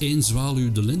 zoals 1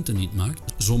 zwaluw de lente niet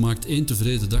maakt, zo maakt 1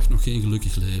 tevreden dag nog geen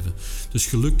gelukkig leven. Dus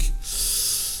geluk...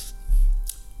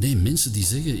 Nee, mensen die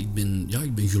zeggen, ik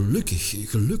ben gelukkig.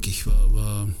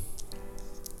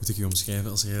 Moet ik je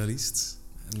omschrijven als realist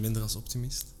en minder als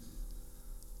optimist?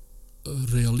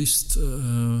 Realist...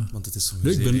 Want het is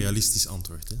een realistisch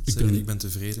antwoord. Hè? Ik ben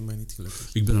tevreden, maar niet gelukkig.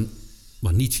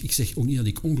 Ik zeg ook niet dat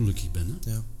ik ongelukkig ben.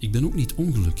 Hè? Ja. Ik ben ook niet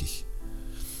ongelukkig.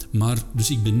 Maar, dus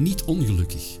ik ben niet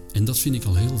ongelukkig. En dat vind ik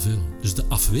al heel veel. Dus de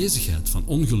afwezigheid van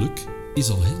ongeluk is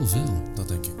al heel veel. Dat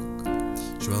denk ik ook.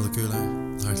 Joël de Keulaar,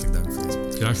 hartelijk dank voor deze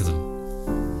podcast. Graag gedaan.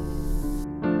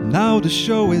 Now the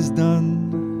show is done.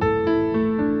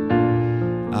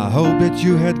 I hope that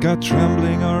you had got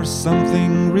trembling or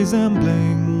something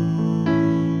resembling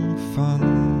fun.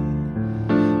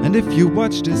 And if you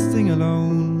watched this thing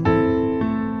alone,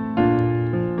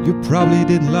 you probably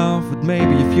didn't laugh, but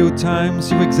maybe a few times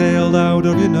you exhaled out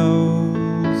of your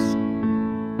nose.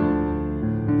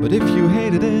 But if you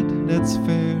hated it, that's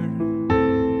fair.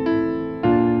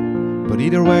 But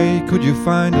either way, could you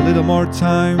find a little more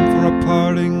time for a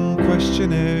parting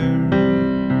questionnaire?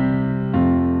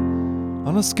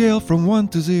 On a scale from 1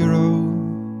 to 0,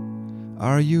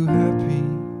 are you happy?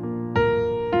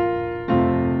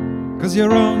 'Cause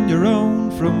you're on your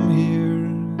own from here.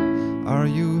 Are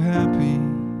you happy?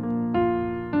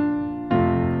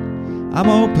 I'm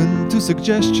open to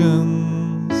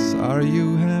suggestions. Are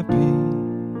you happy?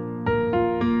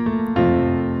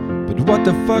 But what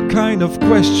the fuck kind of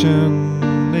question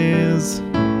is,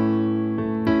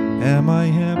 am I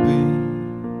happy?